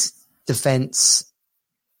is defense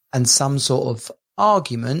and some sort of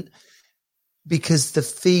argument, because the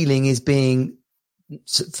feeling is being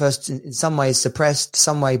first in some way suppressed,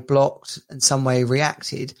 some way blocked, and some way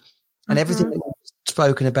reacted. And everything that you've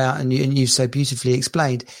spoken about and you've so beautifully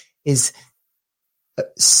explained is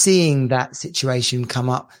seeing that situation come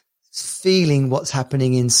up, feeling what's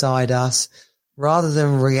happening inside us, rather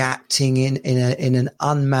than reacting in an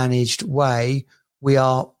unmanaged way. We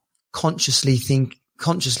are consciously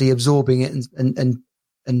absorbing it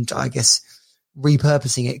and I guess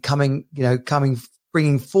repurposing it,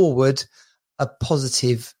 bringing forward a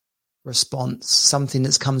positive response, something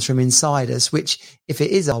that's comes from inside us, which if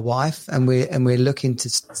it is our wife and we're looking to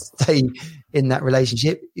stay in that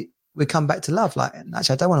relationship, we come back to love. Like,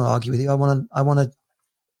 actually, I don't want to argue with you. I want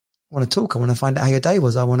to talk. I want to find out how your day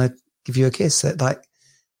was. I want to give you a kiss. Like,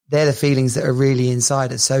 they're the feelings that are really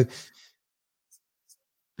inside us. So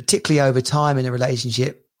particularly over time in a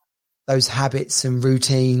relationship, those habits and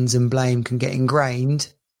routines and blame can get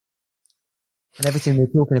ingrained. And everything we're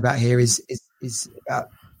talking about here is about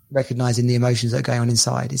recognizing the emotions that are going on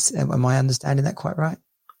inside. Am I understanding that quite right?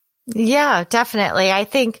 Yeah, definitely. I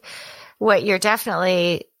think what you're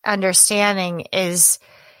definitely understanding is,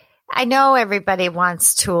 I know everybody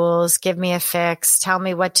wants tools, give me a fix, tell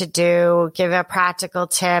me what to do, give a practical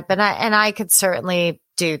tip. And I could certainly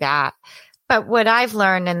do that. But what I've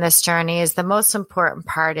learned in this journey is the most important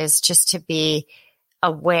part is just to be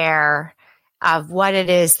aware of what it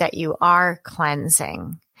is that you are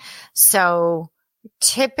cleansing. So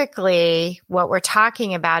typically what we're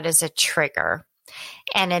talking about is a trigger.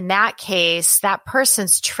 And in that case, that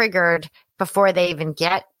person's triggered before they even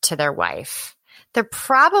get to their wife. They're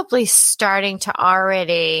probably starting to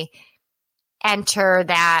already enter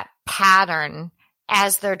that pattern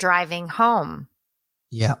as they're driving home.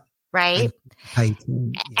 Yeah. Right? Yeah.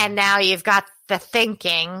 And now you've got the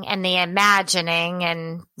thinking and the imagining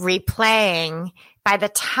and replaying. By the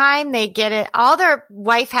time they get it, all their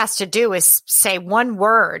wife has to do is say one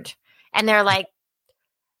word and they're like,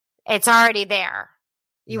 it's already there.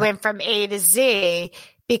 You went from A to Z,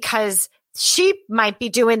 because she might be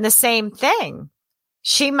doing the same thing.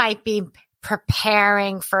 She might be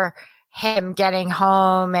preparing for him getting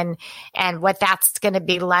home and what that's going to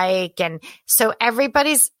be like. And so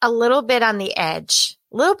everybody's a little bit on the edge,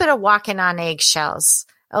 a little bit of walking on eggshells,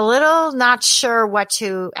 a little not sure what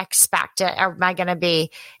to expect. Am I going to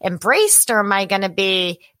be embraced or am I going to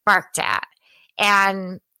be barked at?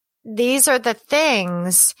 And these are the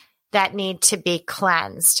things that need to be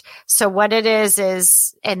cleansed. So what it is,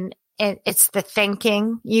 and it's the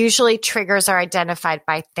thinking. Usually triggers are identified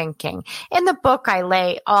by thinking. In the book, I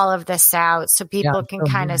lay all of this out so people can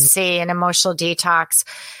kind of see an emotional detox.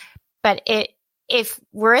 But if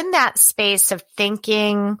we're in that space of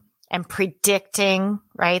thinking and predicting,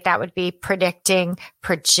 right? That would be predicting,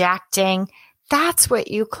 projecting. That's what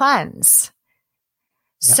you cleanse.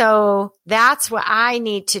 Yep. So that's what I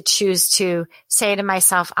need to choose to say to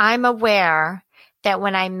myself. I'm aware that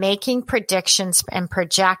when I'm making predictions and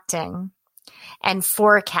projecting and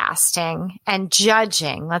forecasting and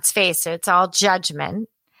judging, let's face it, it's all judgment,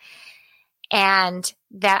 and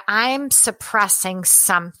that I'm suppressing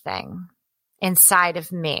something inside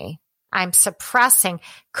of me. I'm suppressing,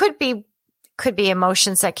 could be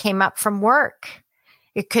emotions that came up from work.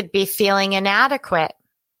 It could be feeling inadequate.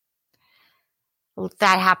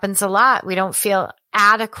 That happens a lot. We don't feel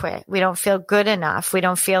adequate. We don't feel good enough. We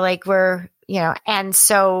don't feel like we're, and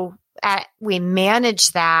so we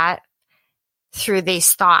manage that through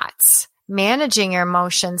these thoughts. Managing your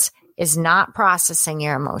emotions is not processing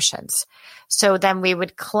your emotions. So then we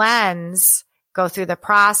would cleanse, go through the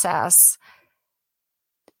process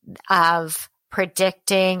of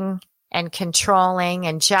predicting and controlling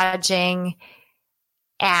and judging,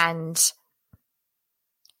 and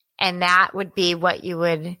that would be what you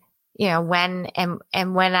would, when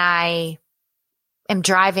I am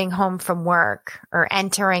driving home from work or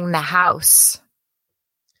entering the house,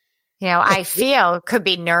 I feel, could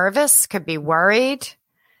be nervous, could be worried,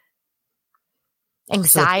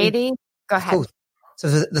 anxiety. Go ahead. So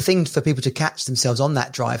the thing for people to catch themselves on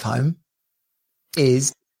that drive home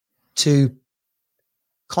is to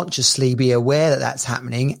consciously be aware that that's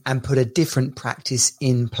happening and put a different practice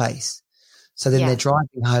in place. So then they're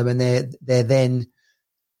driving home and they're then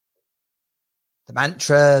the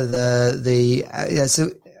mantra,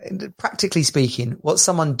 so practically speaking, what's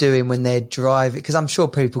someone doing when they're driving? Because I'm sure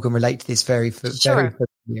people can relate to this very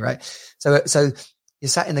quickly, right? So you're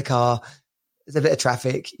sat in the car, there's a bit of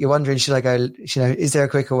traffic. You're wondering, should I go, is there a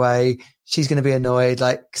quicker way? She's going to be annoyed.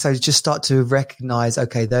 So just start to recognize,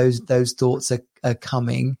 okay, those thoughts are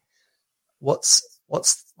coming. What's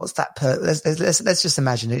that? Let's just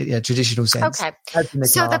imagine it in a traditional sense. Okay.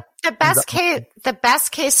 So the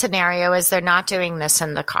best case scenario is they're not doing this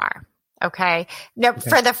in the car. Okay. No,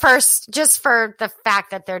 okay. Just for the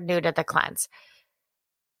fact that they're new to the cleanse.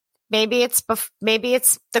 Maybe it's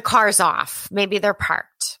the car's off. Maybe they're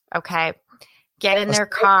parked. Okay. Get in their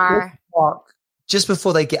car. Just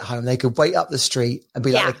before they get home, they could wait up the street and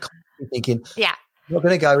be like, thinking, I'm not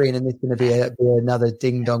going to go in and there's going to be another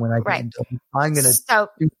ding dong when I get in. I'm going to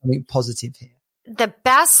do something positive here. The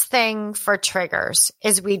best thing for triggers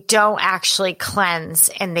is we don't actually cleanse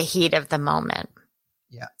in the heat of the moment.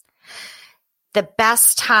 Yeah. The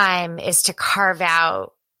best time is to carve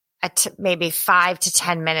out maybe 5 to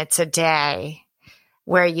 10 minutes a day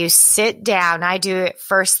where you sit down. I do it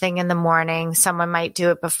first thing in the morning. Someone might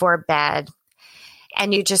do it before bed.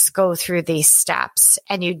 And you just go through these steps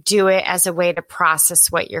and you do it as a way to process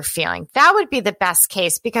what you're feeling. That would be the best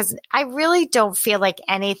case, because I really don't feel like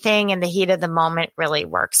anything in the heat of the moment really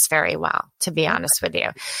works very well, to be honest with you.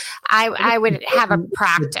 I would have a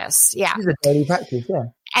practice. Yeah. It's a daily practice. Yeah.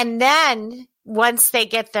 And then once they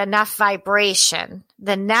get enough vibration,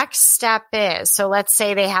 the next step is, so let's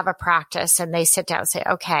say they have a practice and they sit down and say,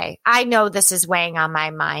 okay, I know this is weighing on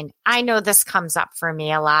my mind. I know this comes up for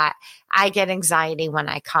me a lot. I get anxiety when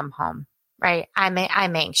I come home, right? I'm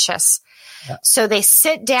anxious. Yeah. So they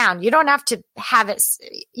sit down. You don't have to have it.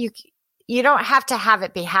 You don't have to have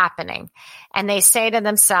it be happening. And they say to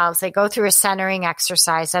themselves, they go through a centering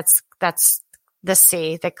exercise. That's the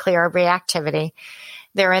C, the clear reactivity.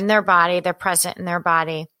 They're in their body. They're present in their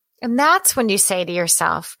body. And that's when you say to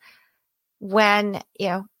yourself, when,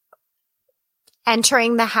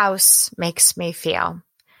 entering the house makes me feel.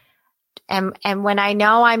 And when I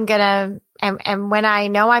know and when I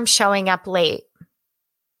know I'm showing up late,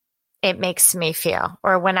 it makes me feel.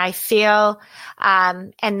 Or when I feel,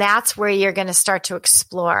 and that's where you're going to start to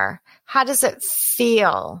explore, how does it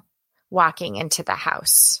feel walking into the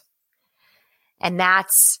house? And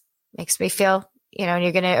makes me feel, and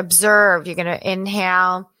you're going to observe, you're going to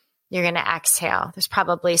inhale, you're going to exhale. There's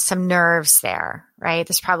probably some nerves there, right?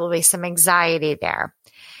 There's probably some anxiety there.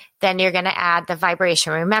 Then you're going to add the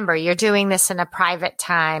vibration. Remember, you're doing this in a private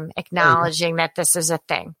time, acknowledging that this is a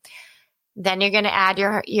thing. Then you're going to add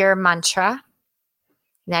your mantra.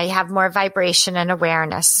 Now you have more vibration and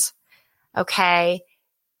awareness. Okay.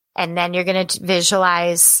 And then you're going to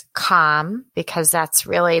visualize calm, because that's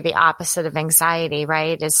really the opposite of anxiety,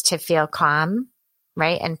 right? Is to feel calm,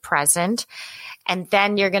 right? And present. And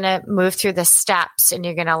then you're going to move through the steps and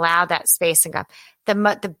you're going to allow that space and go.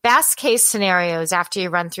 The best case scenario is after you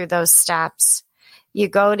run through those steps, you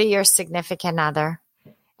go to your significant other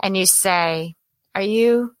and you say, are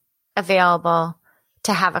you available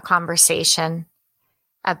to have a conversation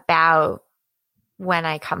about when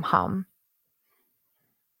I come home?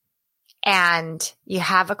 And you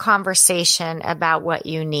have a conversation about what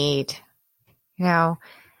you need.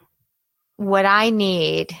 What I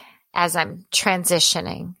need as I'm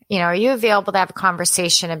transitioning, are you available to have a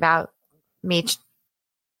conversation about me?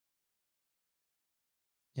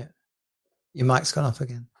 Yeah. Your mic's gone off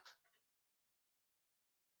again.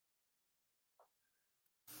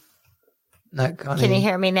 No, can you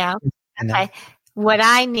hear me now? Okay. What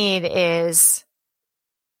I need is,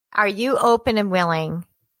 are you open and willing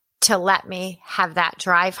to let me have that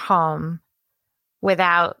drive home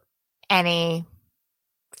without any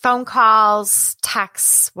phone calls,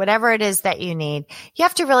 texts, whatever it is that you need? You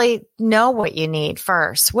have to really know what you need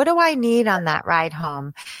first. What do I need on that ride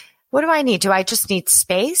home? What do I need? Do I just need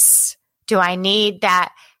space? Do I need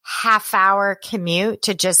that half-hour commute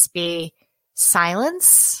to just be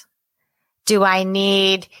silence? Do I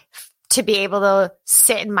need to be able to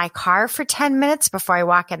sit in my car for 10 minutes before I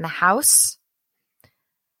walk in the house?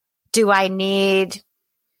 What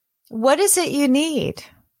is it you need?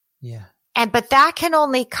 Yeah. But that can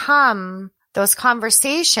only come, those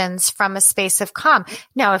conversations, from a space of calm.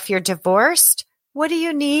 Now, if you're divorced, what do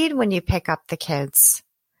you need when you pick up the kids?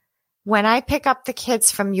 When I pick up the kids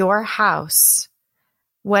from your house,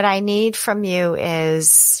 what I need from you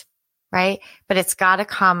is, right? But it's got to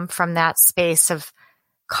come from that space of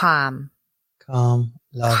calm. Calm.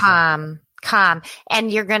 Love. Calm.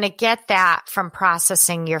 And you're going to get that from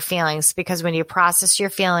processing your feelings, because when you process your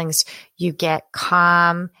feelings, you get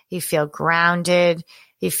calm, you feel grounded,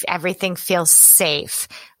 everything feels safe.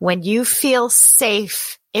 When you feel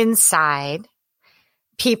safe inside,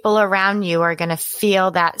 people around you are going to feel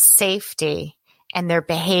that safety and their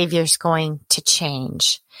behavior is going to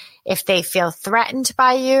change. If they feel threatened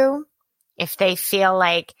by you, if they feel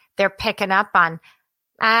like they're picking up on,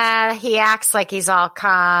 he acts like he's all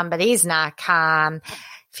calm, but he's not calm.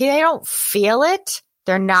 If they don't feel it,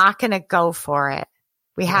 they're not going to go for it.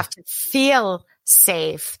 We have to feel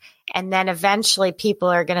safe. And then eventually people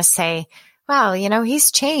are going to say, well,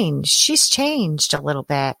 he's changed. She's changed a little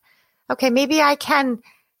bit. Okay, maybe I can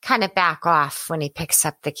kind of back off when he picks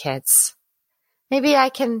up the kids. Maybe I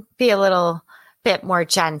can be a little bit more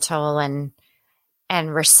gentle and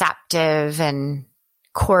receptive and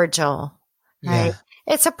cordial, right? Yeah.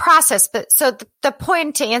 It's a process. But so the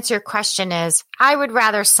point to answer your question is, I would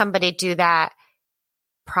rather somebody do that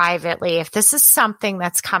privately. If this is something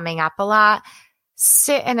that's coming up a lot,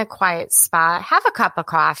 sit in a quiet spot, have a cup of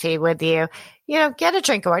coffee with you, get a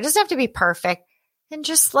drink of water. It doesn't have to be perfect, and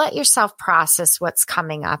just let yourself process what's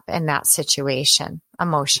coming up in that situation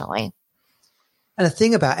emotionally. And the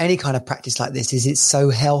thing about any kind of practice like this is it's so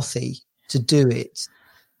healthy to do it,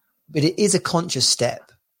 but it is a conscious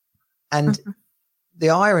step. And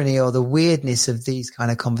the irony or the weirdness of these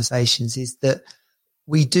kind of conversations is that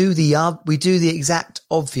we do the exact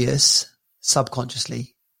obvious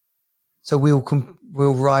subconsciously. So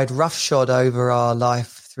we'll ride roughshod over our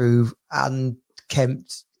life through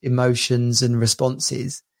unkempt emotions and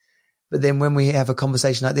responses. But then when we have a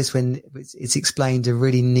conversation like this, when it's explained a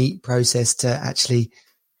really neat process to actually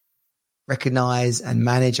recognize and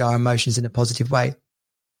manage our emotions in a positive way,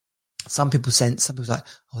 some people like,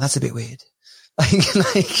 oh, that's a bit weird.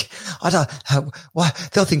 Like I don't, why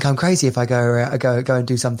they'll think I'm crazy if I go and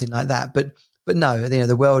do something like that. But no,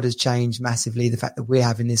 the world has changed massively. The fact that we're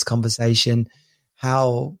having this conversation,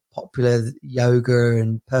 how popular yoga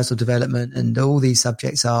and personal development and all these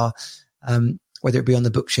subjects are, whether it be on the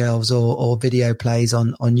bookshelves or video plays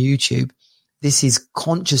on YouTube, this is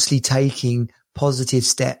consciously taking positive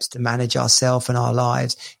steps to manage ourselves and our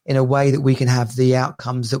lives in a way that we can have the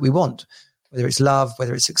outcomes that we want, whether it's love,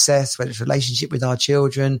 whether it's success, whether it's relationship with our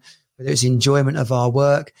children, whether it's enjoyment of our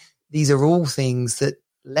work. These are all things that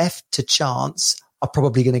left to chance are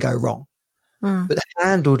probably going to go wrong. But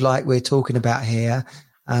handled like we're talking about here,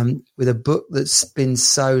 with a book that's been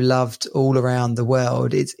so loved all around the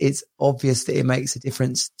world, it's obvious that it makes a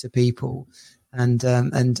difference to people. And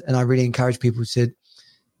I really encourage people to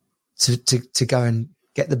go and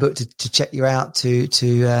get the book, to check you out, to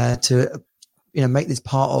make this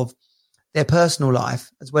part of their personal life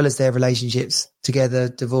as well as their relationships together,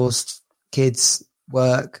 divorced, kids,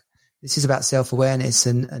 work. This is about self-awareness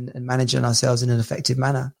and managing ourselves in an effective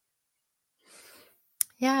manner.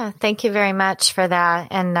 Yeah, thank you very much for that.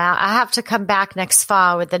 And I have to come back next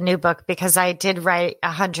fall with the new book because I did write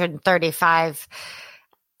 135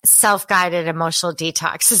 self-guided emotional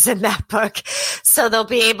detoxes in that book. So they'll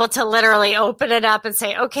be able to literally open it up and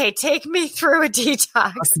say, okay, take me through a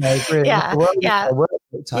detox. Okay, yeah.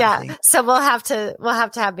 So we'll have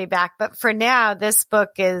to have me back. But for now, this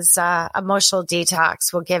book is emotional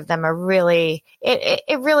detox will give them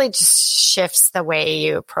it really just shifts the way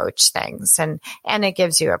you approach things and it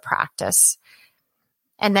gives you a practice.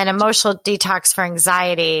 And then emotional detox for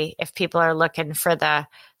anxiety, if people are looking for the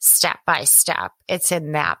step by step, it's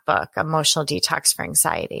in that book. Emotional detox for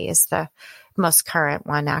anxiety is the most current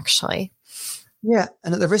one, actually. Yeah.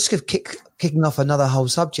 And at the risk of kicking off another whole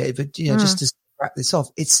subject, but just to wrap this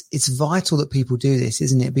off, it's vital that people do this,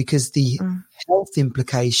 isn't it? Because the health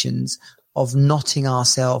implications of knotting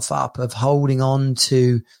ourselves up, of holding on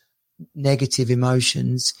to negative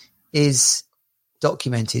emotions is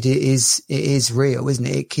documented. It is real, isn't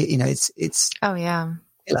it? It's oh yeah.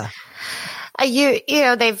 Killer.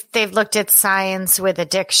 They've looked at science with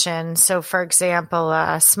addiction. So for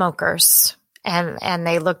example, smokers and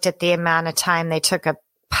they looked at the amount of time they took a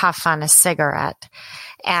puff on a cigarette,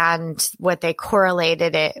 and what they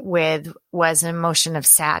correlated it with was an emotion of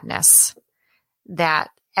sadness,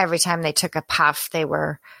 that every time they took a puff, they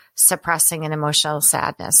were suppressing an emotional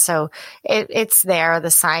sadness. So it's there.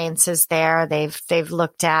 The science is there. They've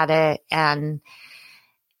looked at it, and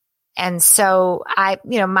so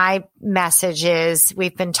my message is,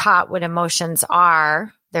 we've been taught what emotions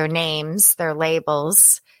are, their names, their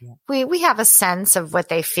labels. Yeah. We have a sense of what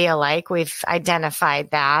they feel like. We've identified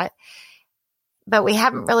that, but we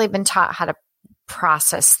haven't really been taught how to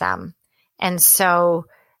process them. And so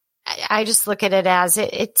I just look at it as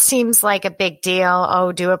it seems like a big deal.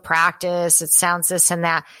 Oh, do a practice. It sounds this and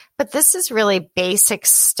that, but this is really basic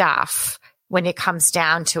stuff when it comes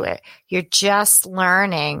down to it. You're just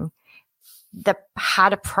learning how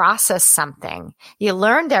to process something. You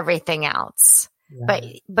learned everything else,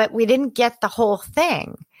 but we didn't get the whole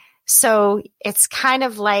thing. So it's kind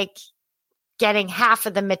of like getting half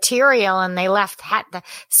of the material and they left the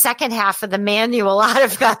second half of the manual out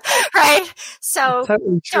of the, right? So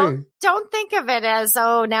totally true. Don't think of it as,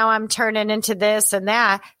 oh, now I'm turning into this and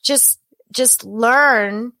that. Just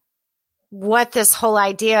learn what this whole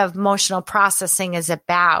idea of emotional processing is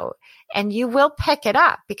about. And you will pick it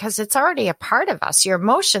up because it's already a part of us. Your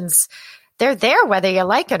emotions, they're there whether you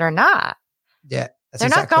like it or not. Yeah. They're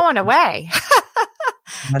not going away.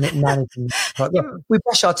 Managing. We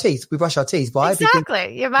brush our teeth. Why?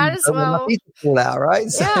 Exactly. You might as well fall out, right?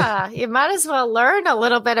 So. Yeah. You might as well learn a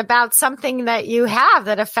little bit about something that you have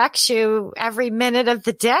that affects you every minute of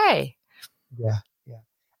the day. Yeah. Yeah.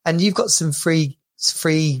 And you've got some free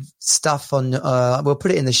stuff on, we'll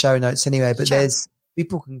put it in the show notes anyway, but there's,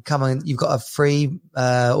 people can come and you've got a free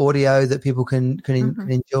audio that people can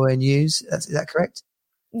enjoy and use. Is that correct?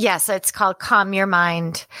 Yes, it's called Calm Your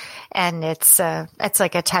Mind, and it's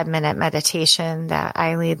like a 10-minute meditation that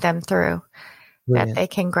I lead them through. Brilliant. That they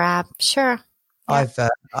can grab. Sure. Yeah.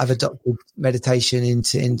 I've adopted meditation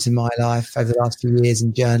into my life over the last few years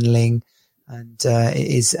and journaling, and it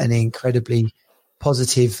is an incredibly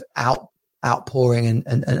positive outpouring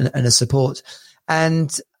and a support. And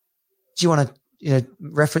do you want to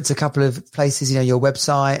reference a couple of places, your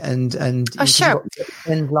website and sure.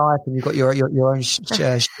 Cleanse Life, and you've got your own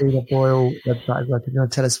Sharina Boyle website as well. Can you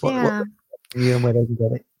want to tell us what you and where they can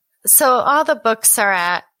get it? So all the books are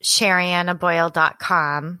at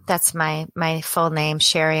SheriannaBoyle.com. That's my full name,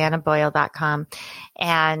 SheriannaBoyle.com,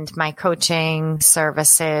 and my coaching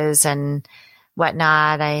services and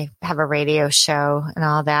whatnot. I have a radio show and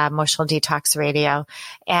all that, Emotional Detox Radio,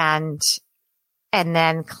 and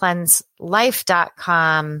then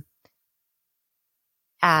CleanseLife.com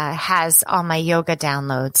has all my yoga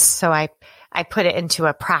downloads. So I put it into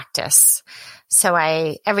a practice. So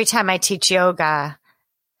every time I teach yoga,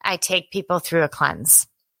 I take people through a cleanse.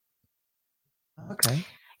 Okay.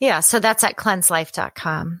 Yeah. So that's at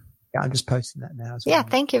CleanseLife.com. Yeah, I'm just posting that now as well. Yeah.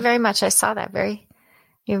 Thank you very much. I saw that.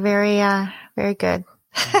 You're very good.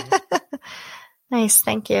 Nice.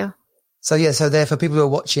 Thank you. So there for people who are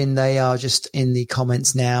watching, they are just in the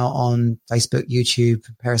comments now on Facebook, YouTube,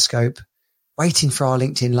 Periscope, waiting for our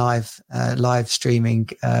LinkedIn live streaming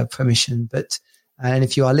permission. And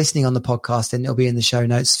if you are listening on the podcast, then it'll be in the show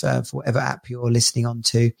notes for whatever app you're listening on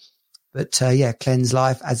to. But Cleanse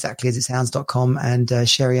Life, exactly as it sounds.com, and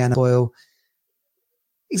Sherianna Boyle.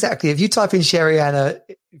 Exactly. If you type in Sherianna,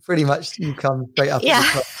 pretty much you come straight up. Yeah.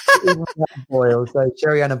 Boyle. So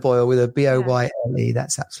Sherianna Boyle with a Boyle.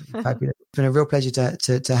 That's absolutely fabulous. It's been a real pleasure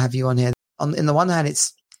to have you on here. In the one hand, it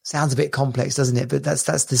sounds a bit complex, doesn't it? But that's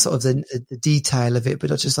the sort of the detail of it.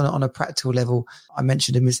 But just on a practical level, I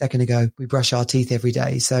mentioned a second ago, we brush our teeth every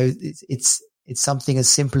day. So it's something as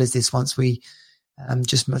simple as this. Once we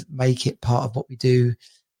just make it part of what we do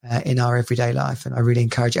in our everyday life, and I really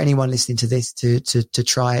encourage anyone listening to this to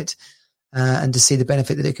try it and to see the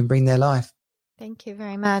benefit that it can bring their life. Thank you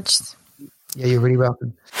very much. Yeah, you're really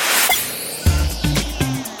welcome.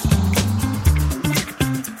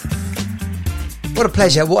 What a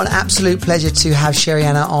pleasure. What an absolute pleasure to have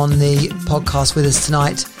Sherianna on the podcast with us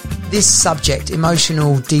tonight. This subject,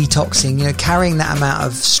 emotional detoxing, carrying that amount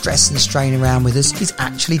of stress and strain around with us is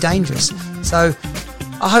actually dangerous. So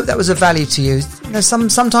I hope that was of value to you.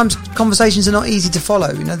 Sometimes conversations are not easy to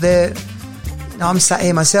follow. I'm sat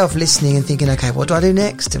here myself listening and thinking, okay, what do I do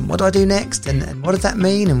next? And what do I do next? And what does that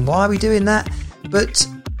mean? And why are we doing that? But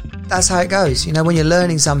that's how it goes. When you're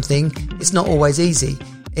learning something, it's not always easy.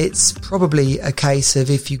 It's probably a case of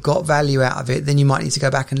if you got value out of it, then you might need to go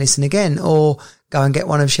back and listen again, or go and get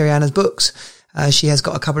one of Sherianna's books. She has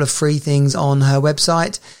got a couple of free things on her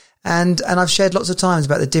website. And I've shared lots of times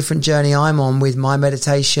about the different journey I'm on with my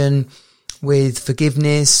meditation, with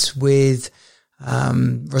forgiveness, with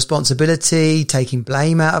responsibility, taking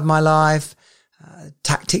blame out of my life,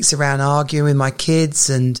 tactics around arguing with my kids,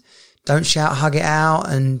 and don't shout, hug it out.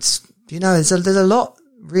 And, there's a lot,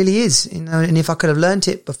 really is, and if I could have learned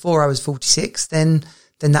it before I was 46, then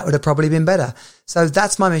that would have probably been better. So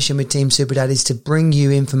that's my mission with Team Superdad, is to bring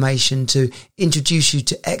you information, to introduce you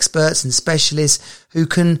to experts and specialists who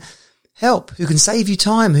can help, who can save you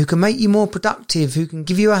time, who can make you more productive, who can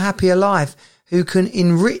give you a happier life, who can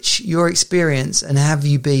enrich your experience and have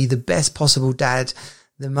you be the best possible dad,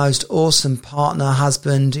 the most awesome partner,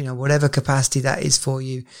 husband, whatever capacity that is for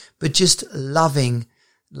you, but just loving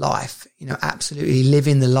life, absolutely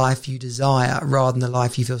living the life you desire rather than the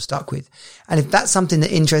life you feel stuck with. And if that's something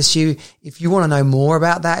that interests you, if you want to know more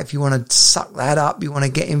about that, if you want to suck that up, you want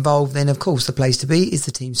to get involved, then of course the place to be is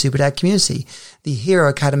the Team Superdad community. The Hero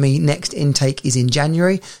Academy next intake is in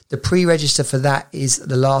January. The pre-register for that is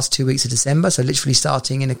the last 2 weeks of December. So literally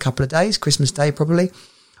starting in a couple of days, Christmas Day probably.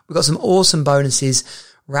 We've got some awesome bonuses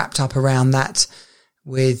wrapped up around that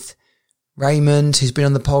with Raymond, who's been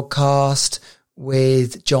on the podcast,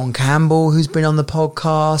 with John Campbell, who's been on the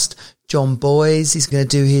podcast. John Boyes is going to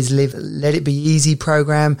do his Let It Be Easy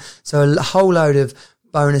program. So a whole load of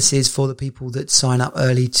bonuses for the people that sign up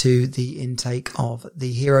early to the intake of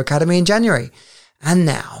the Hero Academy in January. And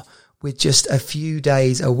now, with just a few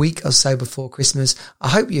days, a week or so before Christmas, I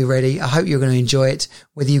hope you're ready. I hope you're going to enjoy it.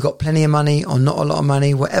 Whether you've got plenty of money or not a lot of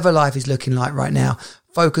money, whatever life is looking like right now,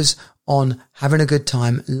 focus on having a good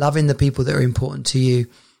time, loving the people that are important to you.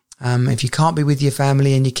 If you can't be with your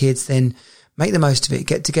family and your kids, then make the most of it.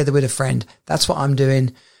 Get together with a friend. That's what I'm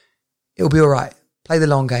doing. It'll be all right. Play the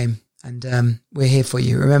long game. And we're here for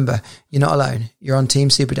you. Remember, you're not alone. You're on Team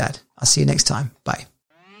Superdad. I'll see you next time. Bye.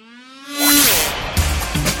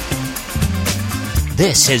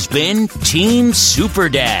 This has been Team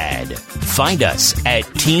Superdad. Find us at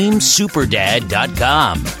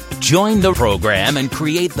teamsuperdad.com. Join the program and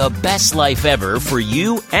create the best life ever for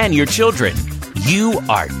you and your children. You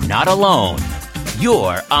are not alone.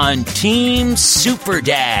 You're on Team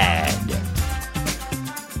Superdad.